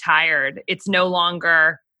particularly tired, it's no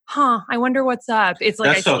longer, I wonder what's up. It's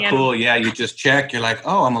like, that's so cool. Yeah. You just check. You're like,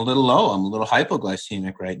 oh, I'm a little low. I'm a little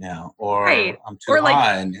hypoglycemic right now. Or right. I'm too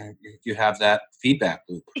high. And you have that feedback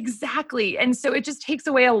loop. Exactly. And so it just takes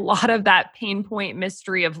away a lot of that pain point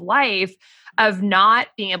mystery of life, of not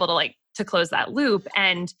being able to close that loop.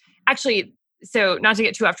 And actually, so not to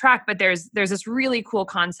get too off track, but there's this really cool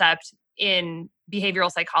concept in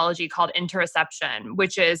behavioral psychology called interoception,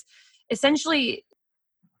 which is essentially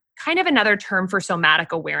kind of another term for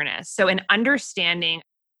somatic awareness. So an understanding,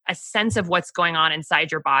 a sense of what's going on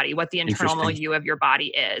inside your body, what the internal milieu of your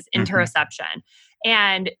body is, interoception.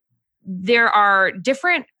 And there are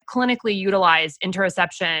different clinically utilized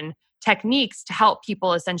interoception techniques to help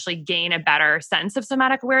people essentially gain a better sense of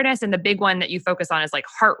somatic awareness. And the big one that you focus on is like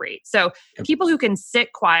heart rate. So people who can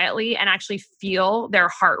sit quietly and actually feel their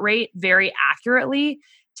heart rate very accurately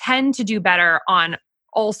tend to do better on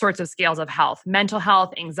all sorts of scales of health, mental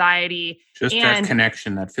health, anxiety. Just that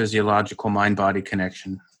connection, that physiological mind-body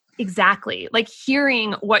connection. Exactly. Like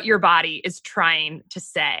hearing what your body is trying to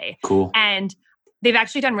say. Cool. And they've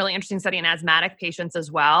actually done really interesting study in asthmatic patients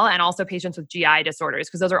as well, and also patients with GI disorders,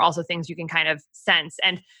 because those are also things you can kind of sense.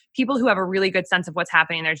 And people who have a really good sense of what's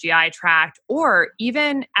happening in their GI tract, or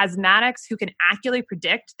even asthmatics who can accurately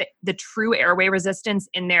predict the true airway resistance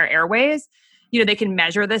in their airways. They can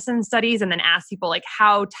measure this in studies and then ask people like,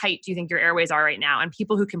 how tight do you think your airways are right now? And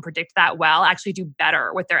people who can predict that well actually do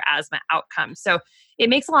better with their asthma outcomes. So it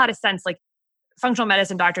makes a lot of sense. Like, functional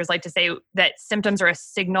medicine doctors like to say that symptoms are a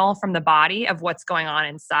signal from the body of what's going on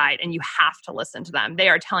inside, and you have to listen to them. They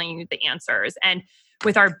are telling you the answers. And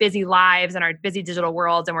with our busy lives and our busy digital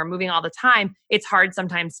worlds, and we're moving all the time, it's hard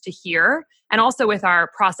sometimes to hear. And also with our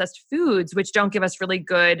processed foods, which don't give us really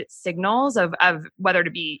good signals of whether to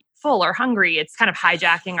be full or hungry, it's kind of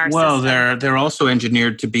hijacking our system. Well, they're also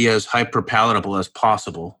engineered to be as hyper palatable as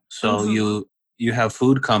possible. So you have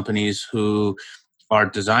food companies who are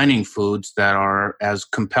designing foods that are as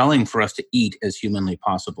compelling for us to eat as humanly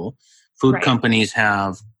possible. Food companies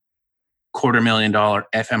have $250,000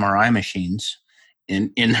 fMRI machines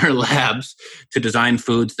in their labs to design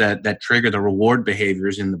foods that trigger the reward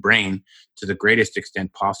behaviors in the brain to the greatest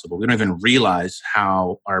extent possible. We don't even realize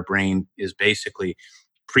how our brain is basically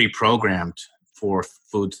pre-programmed for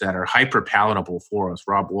foods that are hyper palatable for us.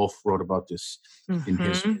 Rob Wolf wrote about this in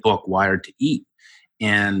his book, Wired to Eat.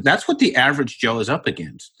 And that's what the average Joe is up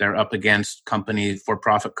against. They're up against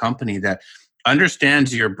for-profit company that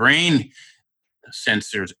understands your brain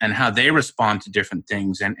sensors and how they respond to different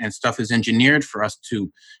things. And stuff is engineered for us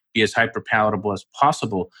to be as hyper-palatable as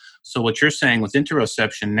possible. So what you're saying with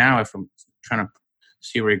interoception now, if I'm trying to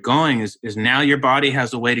see where you're going, is now your body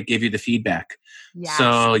has a way to give you the feedback. Yes.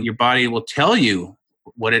 So your body will tell you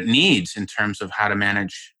what it needs in terms of how to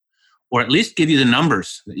manage, or at least give you the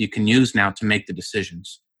numbers that you can use now to make the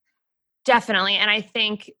decisions. Definitely. And I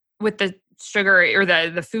think with the sugar or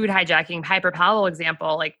the food hijacking hyperpalatable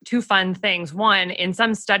example, like two fun things. One, in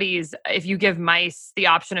some studies, if you give mice the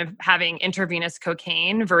option of having intravenous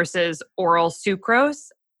cocaine versus oral sucrose,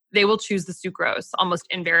 they will choose the sucrose almost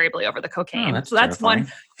invariably over the cocaine. That's so that's one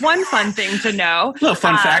fun thing to know. A little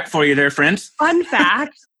fun fact for you there, friends. Fun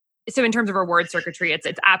fact. So in terms of reward circuitry, it's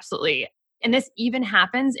absolutely, and this even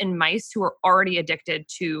happens in mice who are already addicted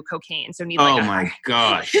to cocaine. So need my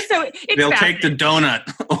gosh. So they'll take the donut.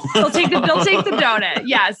 they'll take the donut.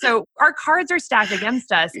 Yeah. So our cards are stacked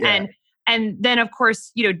against us. Yeah. And then of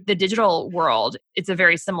course, the digital world, it's a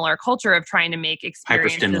very similar culture of trying to make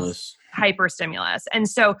experiences hyperstimulus. And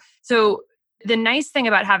so the nice thing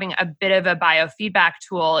about having a bit of a biofeedback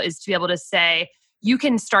tool is to be able to say, you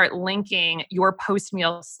can start linking your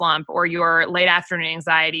post-meal slump or your late afternoon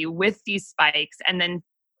anxiety with these spikes. And then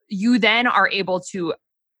you then are able to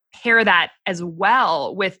pair that as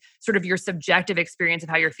well with sort of your subjective experience of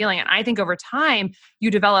how you're feeling. And I think over time,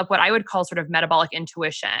 you develop what I would call sort of metabolic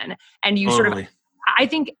intuition. And you totally. I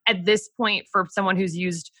think at this point, for someone who's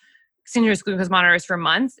used continuous glucose monitors for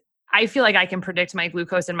months, I feel like I can predict my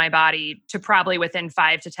glucose in my body to probably within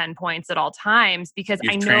 5 to 10 points at all times because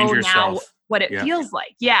I know now what it feels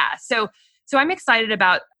like. Yeah. So I'm excited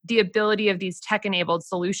about the ability of these tech-enabled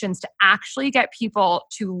solutions to actually get people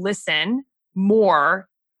to listen more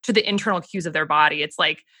to the internal cues of their body. It's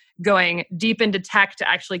like going deep into tech to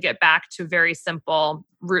actually get back to very simple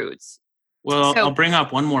roots. Well, I'll bring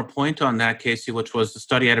up one more point on that, Casey, which was the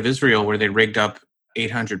study out of Israel where they rigged up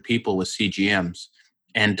 800 people with CGMs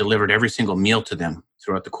and delivered every single meal to them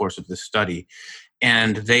throughout the course of this study.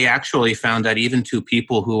 And they actually found that even two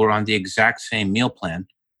people who were on the exact same meal plan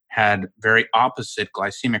had very opposite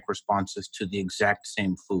glycemic responses to the exact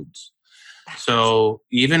same foods. So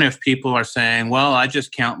even if people are saying, well, I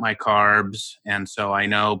just count my carbs, and so I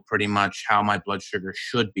know pretty much how my blood sugar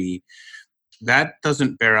should be, that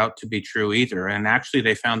doesn't bear out to be true either. And actually,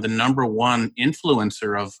 they found the number one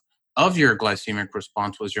influencer of your glycemic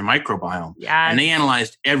response was your microbiome. Yeah. And they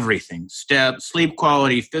analyzed everything, sleep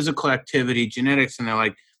quality, physical activity, genetics, and they're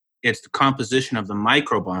like, it's the composition of the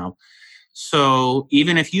microbiome. So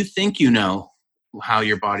even if you think you know how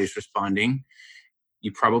your body's responding,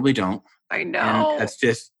 you probably don't. I know. And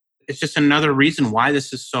it's just another reason why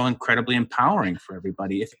this is so incredibly empowering for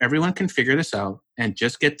everybody. If everyone can figure this out and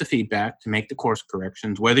just get the feedback to make the course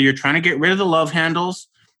corrections, whether you're trying to get rid of the love handles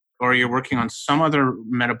or you're working on some other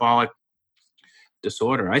metabolic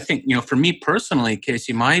disorder. I think, for me personally,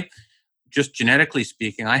 Casey, just genetically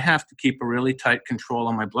speaking, I have to keep a really tight control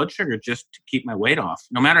on my blood sugar just to keep my weight off,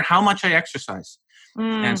 no matter how much I exercise.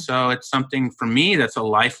 And so it's something for me that's a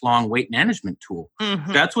lifelong weight management tool.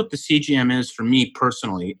 Mm-hmm. That's what the CGM is for me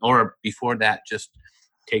personally, or before that, just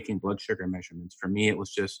taking blood sugar measurements. For me, it was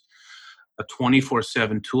just a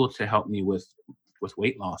 24/7 tool to help me with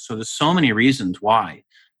weight loss. So there's so many reasons why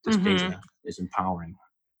this data is empowering.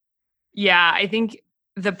 Yeah, I think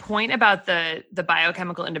the point about the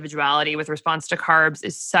biochemical individuality with response to carbs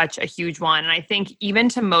is such a huge one. And I think even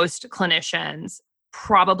to most clinicians,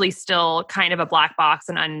 probably still kind of a black box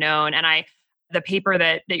and unknown. And the paper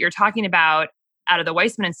that you're talking about out of the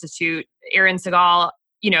Weizmann Institute, Erin Segal,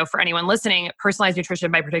 for anyone listening, Personalized Nutrition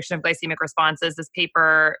by Prediction of Glycemic Responses. This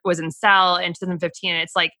paper was in Cell in 2015. And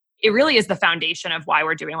it's like, it really is the foundation of why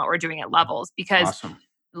we're doing what we're doing at Levels. Because awesome.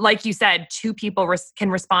 Like you said, two people can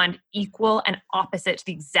respond equal and opposite to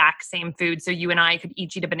the exact same food. So you and I could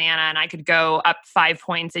each eat a banana and I could go up 5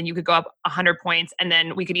 points and you could go up 100 points. And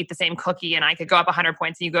then we could eat the same cookie and I could go up 100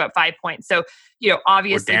 points and you go up 5 points. So,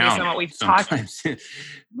 obviously based on what we've talked.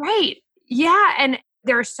 Right. Yeah. And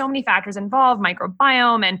there are so many factors involved,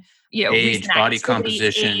 microbiome and, age, body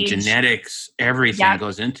composition, genetics, everything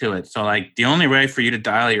goes into it. So like the only way for you to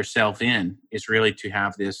dial yourself in is really to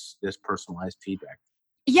have this personalized feedback.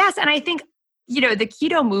 Yes. And I think, the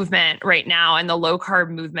keto movement right now and the low carb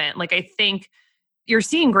movement, like I think you're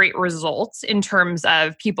seeing great results in terms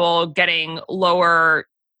of people getting lower,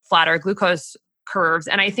 flatter glucose curves.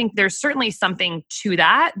 And I think there's certainly something to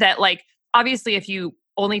that like, obviously if you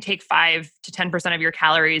only take 5 to 10% of your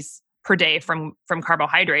calories per day from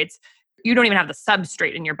carbohydrates, you don't even have the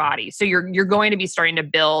substrate in your body. So you're going to be starting to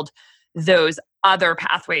build those other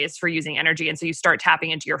pathways for using energy. And so you start tapping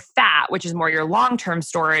into your fat, which is more your long-term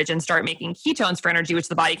storage, and start making ketones for energy, which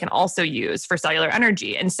the body can also use for cellular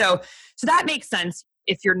energy. And so that makes sense.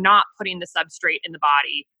 If you're not putting the substrate in the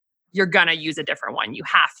body, you're going to use a different one. You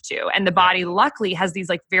have to. And the body luckily has these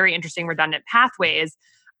like very interesting redundant pathways,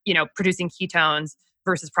 producing ketones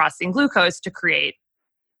versus processing glucose to create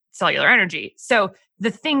cellular energy. So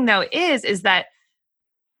the thing though is that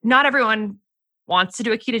not everyone wants to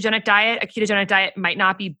do a ketogenic diet. A ketogenic diet might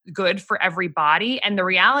not be good for everybody. And the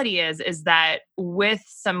reality is that with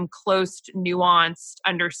some close, nuanced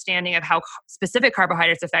understanding of how specific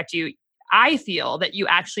carbohydrates affect you, I feel that you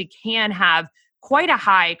actually can have quite a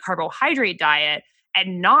high carbohydrate diet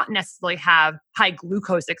and not necessarily have high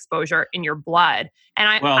glucose exposure in your blood.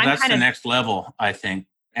 And that's the next level, I think.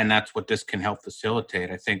 And that's what this can help facilitate.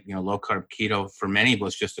 I think, low carb keto for many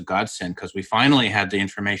was just a godsend because we finally had the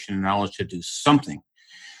information and knowledge to do something.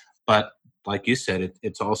 But like you said,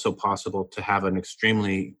 it's also possible to have an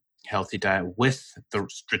extremely healthy diet with the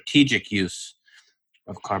strategic use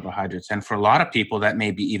of carbohydrates. And for a lot of people, that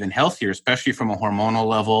may be even healthier, especially from a hormonal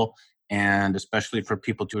level and especially for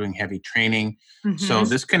people doing heavy training. Mm-hmm. So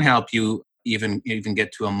this can help you even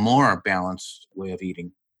get to a more balanced way of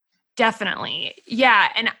eating. Definitely. Yeah.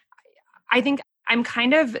 And I think I'm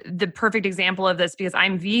kind of the perfect example of this because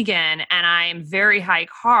I'm vegan and I'm very high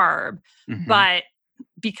carb, mm-hmm. but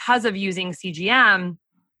because of using CGM,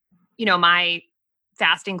 my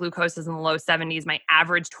fasting glucose is in the low 70s. My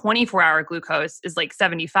average 24-hour glucose is like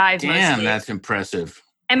 75. Damn, mostly. That's impressive.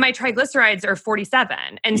 And my triglycerides are 47.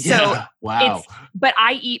 And so, wow. But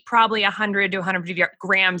I eat probably 100 to 150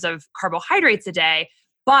 grams of carbohydrates a day.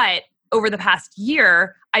 But over the past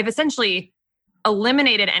year, I've essentially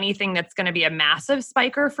eliminated anything that's going to be a massive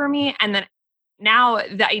spiker for me. And then now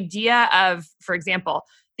the idea of, for example,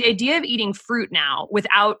 the idea of eating fruit now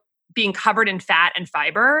without being covered in fat and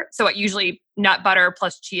fiber, so it usually nut butter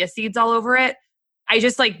plus chia seeds all over it, I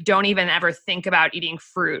just don't even ever think about eating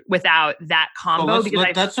fruit without that combo.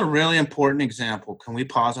 That's a really important example. Can we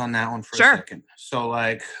pause on that one for a second? So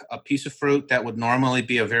like a piece of fruit that would normally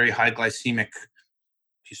be a very high glycemic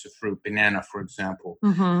piece of fruit, banana, for example.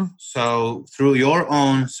 Mm-hmm. So through your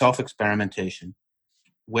own self-experimentation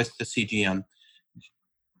with the CGM,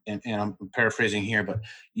 and I'm paraphrasing here, but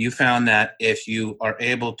you found that if you are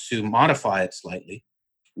able to modify it slightly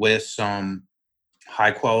with some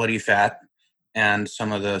high quality fat and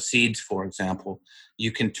some of the seeds, for example,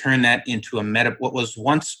 you can turn that into what was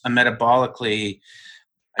once a metabolically,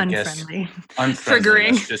 unfriendly.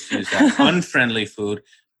 Triggering. Let's just use that. Unfriendly food.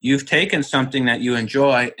 You've taken something that you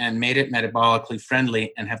enjoy and made it metabolically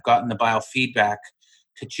friendly and have gotten the biofeedback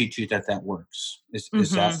to teach you that works. Is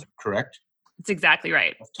that correct? It's exactly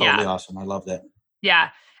right. That's totally awesome. I love that. Yeah.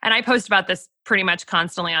 And I post about this pretty much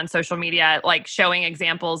constantly on social media, like showing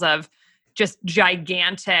examples of just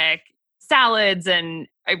gigantic salads and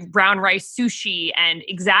brown rice sushi and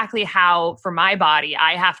exactly how, for my body,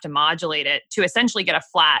 I have to modulate it to essentially get a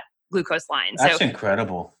flat glucose line. That's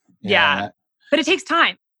incredible. Yeah. But it takes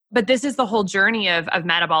time. But this is the whole journey of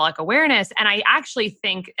metabolic awareness. And I actually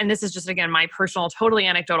think, and this is just, again, my personal, totally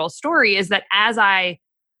anecdotal story, is that as I,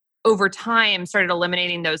 over time, started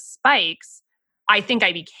eliminating those spikes, I think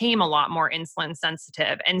I became a lot more insulin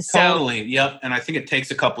sensitive. And so totally. Yep. And I think it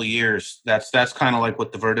takes a couple of years. That's kind of like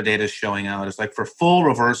what the Virta data is showing out. It's like for full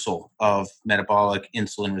reversal of metabolic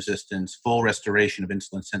insulin resistance, full restoration of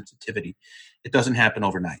insulin sensitivity, it doesn't happen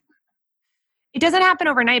overnight. It doesn't happen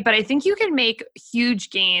overnight, but I think you can make huge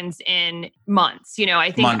gains in months.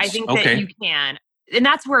 I think that you can. And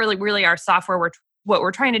that's where really our software, what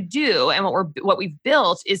we're trying to do and what we've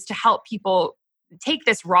built is to help people take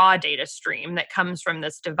this raw data stream that comes from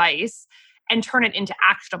this device and turn it into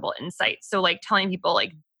actionable insights. So like telling people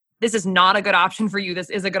this is not a good option for you. This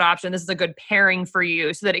is a good option. This is a good pairing for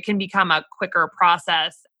you so that it can become a quicker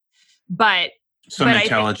process. But some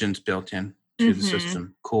intelligence built in to the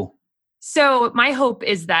system. Cool. So my hope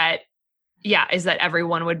is that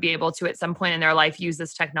everyone would be able to, at some point in their life, use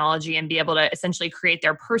this technology and be able to essentially create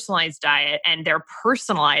their personalized diet and their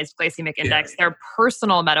personalized glycemic index, their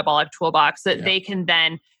personal metabolic toolbox, so that they can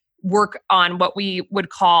then work on what we would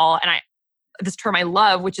call, and this term I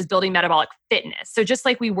love, which is building metabolic fitness. So just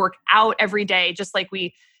like we work out every day, just like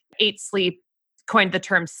we ate, sleep, coined the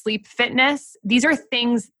term sleep fitness, these are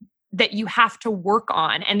things that you have to work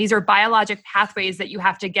on. And these are biologic pathways that you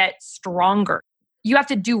have to get stronger. You have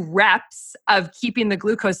to do reps of keeping the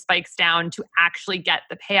glucose spikes down to actually get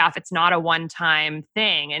the payoff. It's not a one-time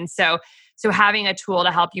thing. And so having a tool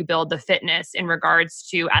to help you build the fitness in regards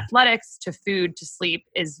to athletics, to food, to sleep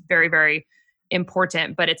is very, very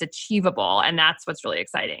important, but it's achievable. And that's what's really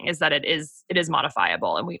exciting, is that it is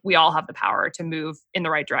modifiable. And we all have the power to move in the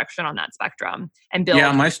right direction on that spectrum and build.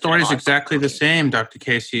 Yeah, my story is exactly the same, Dr.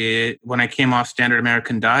 Casey. When I came off standard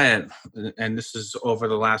American diet, and this is over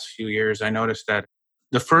the last few years, I noticed that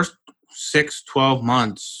the first 6-12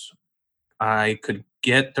 months, I could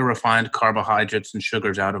get the refined carbohydrates and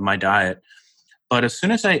sugars out of my diet. But as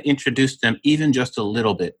soon as I introduced them, even just a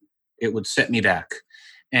little bit, it would set me back.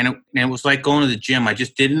 And it was like going to the gym. I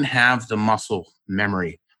just didn't have the muscle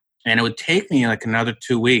memory. And it would take me like another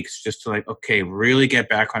 2 weeks just to really get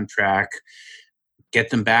back on track, get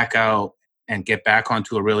them back out, and get back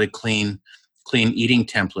onto a really clean eating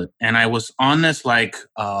template. And I was on this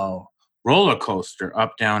roller coaster,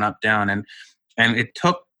 up, down, up, down. And it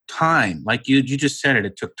took time. Like you just said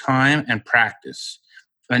it took time and practice.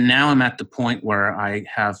 And now I'm at the point where I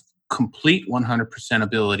have complete 100%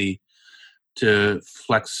 ability to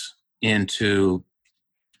flex into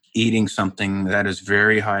eating something that is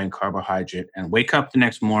very high in carbohydrate and wake up the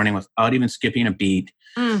next morning without even skipping a beat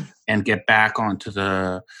and get back onto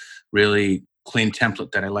the really clean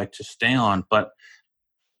template that I like to stay on. But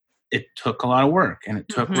it took a lot of work, and it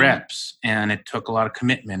took reps, and it took a lot of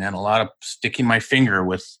commitment and a lot of sticking my finger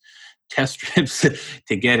with test strips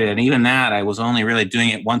to get it. And even that, I was only really doing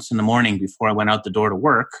it once in the morning before I went out the door to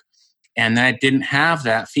work. And then I didn't have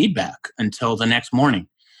that feedback until the next morning.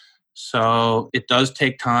 So it does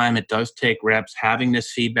take time. It does take reps. Having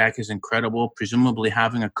this feedback is incredible. Presumably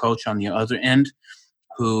having a coach on the other end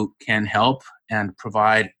who can help and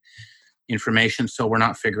provide information so we're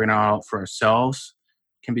not figuring it out for ourselves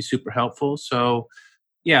can be super helpful. So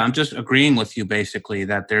yeah, I'm just agreeing with you basically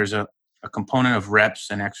that there's a component of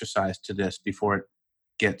reps and exercise to this before it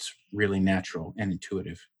gets really natural and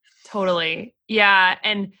intuitive. Totally. Yeah.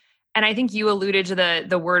 And I think you alluded to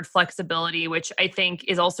the word flexibility, which I think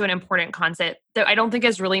is also an important concept that I don't think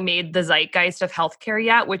has really made the zeitgeist of healthcare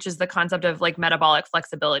yet, which is the concept of like metabolic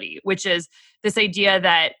flexibility, which is this idea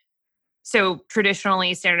that, so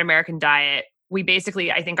traditionally standard American diet, we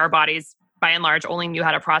basically, I think our bodies by and large only knew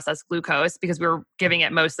how to process glucose because we were giving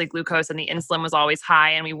it mostly glucose and the insulin was always high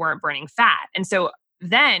and we weren't burning fat. And so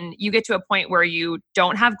then you get to a point where you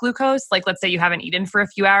don't have glucose. Like let's say you haven't eaten for a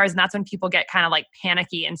few hours, and that's when people get kind of like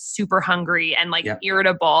panicky and super hungry and like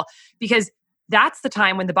irritable, because that's the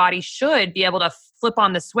time when the body should be able to flip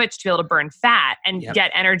on the switch to be able to burn fat and get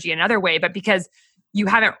energy another way. But because you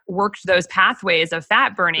haven't worked those pathways of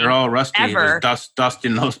fat burning, they're all rusty. Ever. There's dust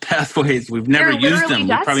in those pathways. We've never used them.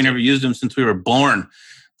 We've probably never used them since we were born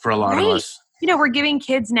for a lot of us. You know, we're giving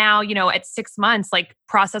kids now, you know, at 6 months, like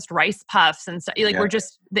processed rice puffs and stuff. Like we're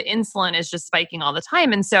just, the insulin is just spiking all the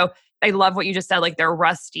time. And so I love what you just said, like they're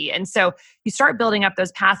rusty. And so you start building up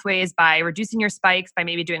those pathways by reducing your spikes, by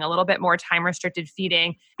maybe doing a little bit more time restricted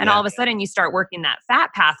feeding. And all of a sudden you start working that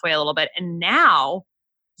fat pathway a little bit. And now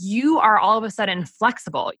you are all of a sudden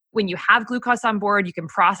flexible. When you have glucose on board, you can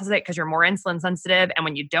process it because you're more insulin sensitive. And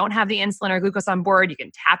when you don't have the insulin or glucose on board, you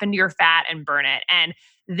can tap into your fat and burn it. And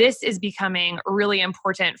this is becoming really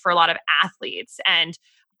important for a lot of athletes. And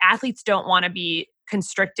athletes don't want to be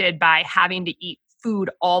constricted by having to eat food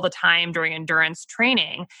all the time during endurance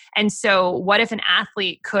training. And so what if an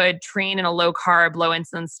athlete could train in a low carb, low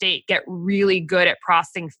insulin state, get really good at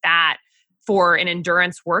processing fat for an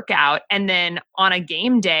endurance workout, and then on a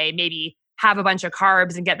game day, maybe have a bunch of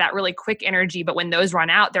carbs and get that really quick energy. But when those run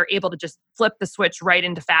out, they're able to just flip the switch right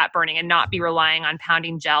into fat burning and not be relying on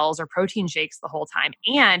pounding gels or protein shakes the whole time,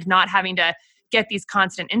 and not having to get these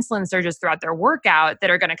constant insulin surges throughout their workout that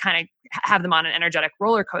are going to kind of have them on an energetic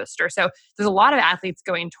roller coaster. So there's a lot of athletes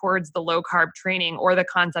going towards the low carb training or the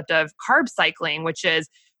concept of carb cycling, which is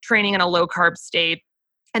training in a low carb state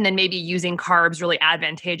and then maybe using carbs really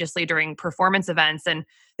advantageously during performance events. And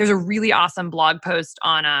there's a really awesome blog post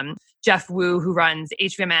on Jeff Wu, who runs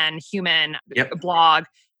HVMN Human blog.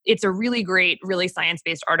 It's a really great, really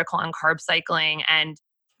science-based article on carb cycling, and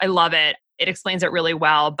I love it. It explains it really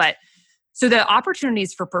well. But so the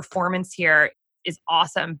opportunities for performance here is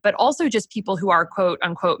awesome, but also just people who are quote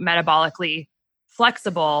unquote metabolically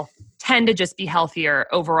flexible tend to just be healthier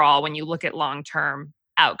overall when you look at long-term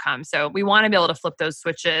outcome. So we want to be able to flip those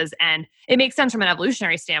switches. And it makes sense from an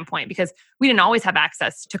evolutionary standpoint because we didn't always have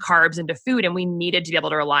access to carbs and to food, and we needed to be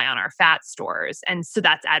able to rely on our fat stores. And so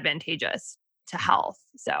that's advantageous to health.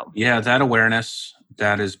 So yeah, that awareness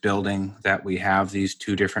that is building, that we have these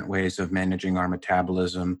two different ways of managing our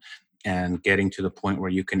metabolism and getting to the point where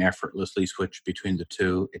you can effortlessly switch between the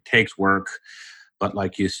two. It takes work, but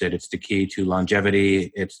like you said, it's the key to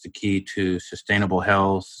longevity. It's the key to sustainable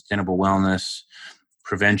health, sustainable wellness,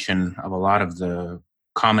 prevention of a lot of the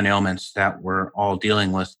common ailments that we're all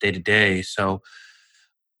dealing with day to day. So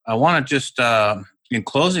I want to just, in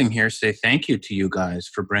closing here, say thank you to you guys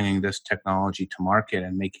for bringing this technology to market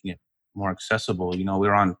and making it more accessible. You know,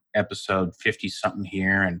 we're on episode 50 something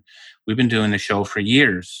here, and we've been doing the show for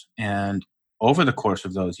years. And over the course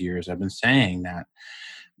of those years, I've been saying that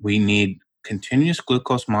we need continuous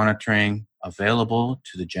glucose monitoring available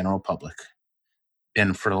to the general public.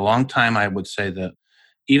 And for a long time, I would say that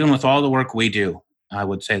even with all the work we do, I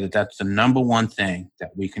would say that that's the number one thing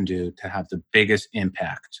that we can do to have the biggest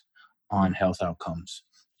impact on health outcomes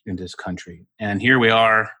in this country. And here we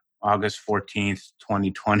are, August 14th,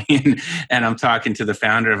 2020, and I'm talking to the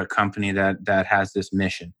founder of a company that has this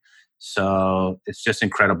mission. So it's just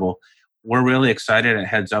incredible. we're really excited at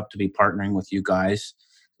Heads Up to be partnering with you guys.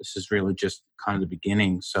 This is really just kind of the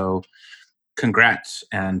beginning. So congrats.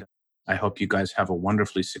 And I hope you guys have a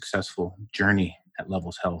wonderfully successful journey at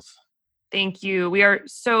Levels Health. Thank you. We are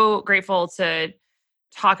so grateful to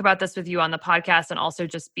talk about this with you on the podcast and also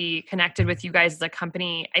just be connected with you guys as a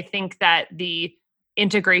company. I think that the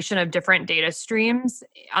integration of different data streams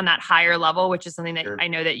on that higher level, which is something that I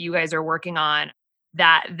know that you guys are working on,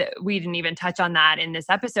 that we didn't even touch on that in this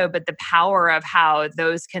episode, but the power of how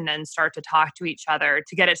those can then start to talk to each other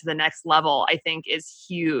to get it to the next level, I think is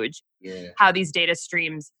huge. Yeah. How these data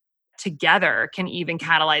streams together can even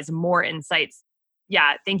catalyze more insights.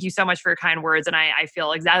 Yeah, thank you so much for your kind words. And I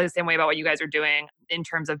feel exactly the same way about what you guys are doing in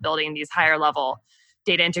terms of building these higher level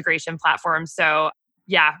data integration platforms. So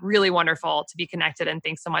yeah, really wonderful to be connected. And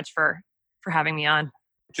thanks so much for having me on.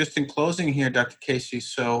 Just in closing here, Dr. Casey,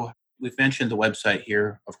 so we've mentioned the website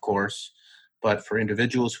here, of course, but for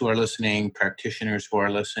individuals who are listening, practitioners who are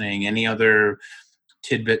listening, any other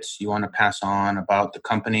tidbits you want to pass on about the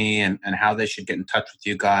company and how they should get in touch with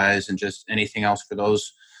you guys, and just anything else for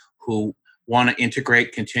those who want to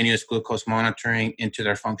integrate continuous glucose monitoring into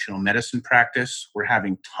their functional medicine practice? We're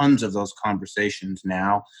having tons of those conversations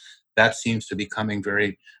now. That seems to be becoming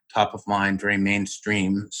very top of mind, very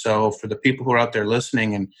mainstream. So for the people who are out there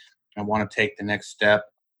listening and want to take the next step,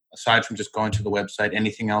 aside from just going to the website,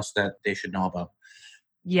 anything else that they should know about?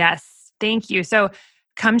 Yes, thank you. So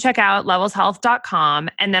come check out levelshealth.com.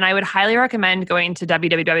 And then I would highly recommend going to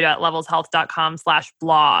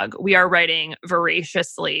www.levelshealth.com/blog. We are writing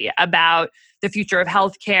voraciously about the future of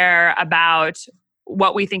healthcare, about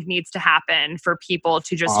what we think needs to happen for people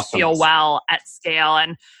to just feel well at scale.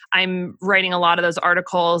 And I'm writing a lot of those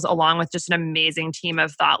articles along with just an amazing team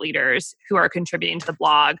of thought leaders who are contributing to the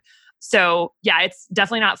blog. So yeah, it's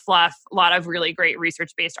definitely not fluff. A lot of really great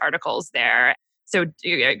research-based articles there. So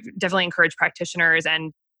definitely encourage practitioners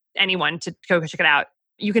and anyone to go check it out.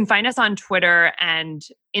 You can find us on Twitter and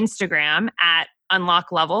Instagram at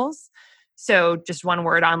Unlock Levels. So just one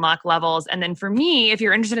word, Unlock Levels. And then for me, if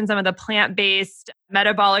you're interested in some of the plant-based,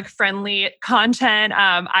 metabolic-friendly content,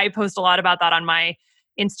 I post a lot about that on my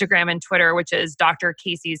Instagram and Twitter, which is Dr.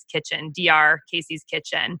 Casey's Kitchen, Dr. Casey's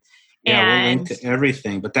Kitchen. Yeah, we'll link to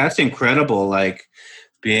everything. But that's incredible, like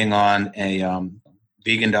being on a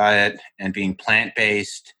vegan diet and being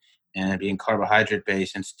plant-based and being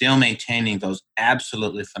carbohydrate-based and still maintaining those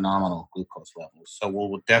absolutely phenomenal glucose levels. So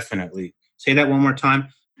we'll definitely say that one more time.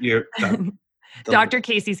 You're Dr.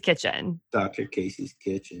 Casey's Kitchen. Dr. Casey's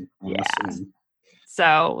Kitchen. Awesome. Yeah.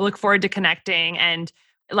 So look forward to connecting. And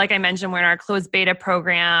like I mentioned, we're in our closed beta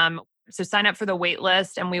program. So sign up for the wait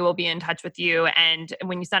list and we will be in touch with you. And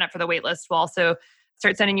when you sign up for the wait list, we'll also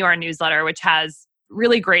start sending you our newsletter, which has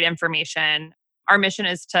really great information. Our mission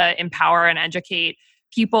is to empower and educate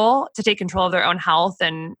people to take control of their own health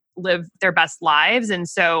and live their best lives. And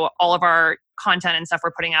so all of our content and stuff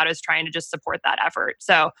we're putting out is trying to just support that effort.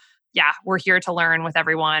 So yeah, we're here to learn with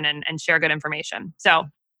everyone and share good information. So,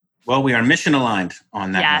 well, we are mission aligned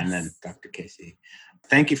on that yes. one then, Dr. Casey.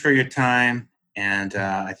 Thank you for your time. And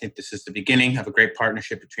I think this is the beginning of a great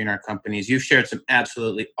partnership between our companies. You've shared some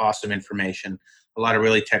absolutely awesome information, a lot of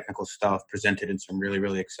really technical stuff presented in some really,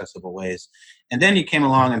 really accessible ways. And then you came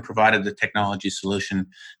along and provided the technology solution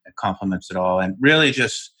that complements it all. And really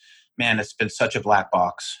just, man, it's been such a black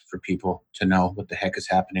box for people to know what the heck is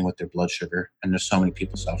happening with their blood sugar. And there's so many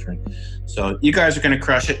people suffering. So you guys are going to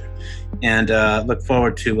crush it. And look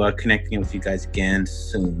forward to connecting with you guys again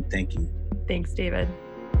soon. Thank you. Thanks, David.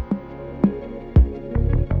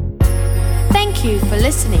 Thank you for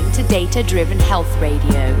listening to Data Driven Health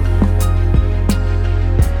Radio.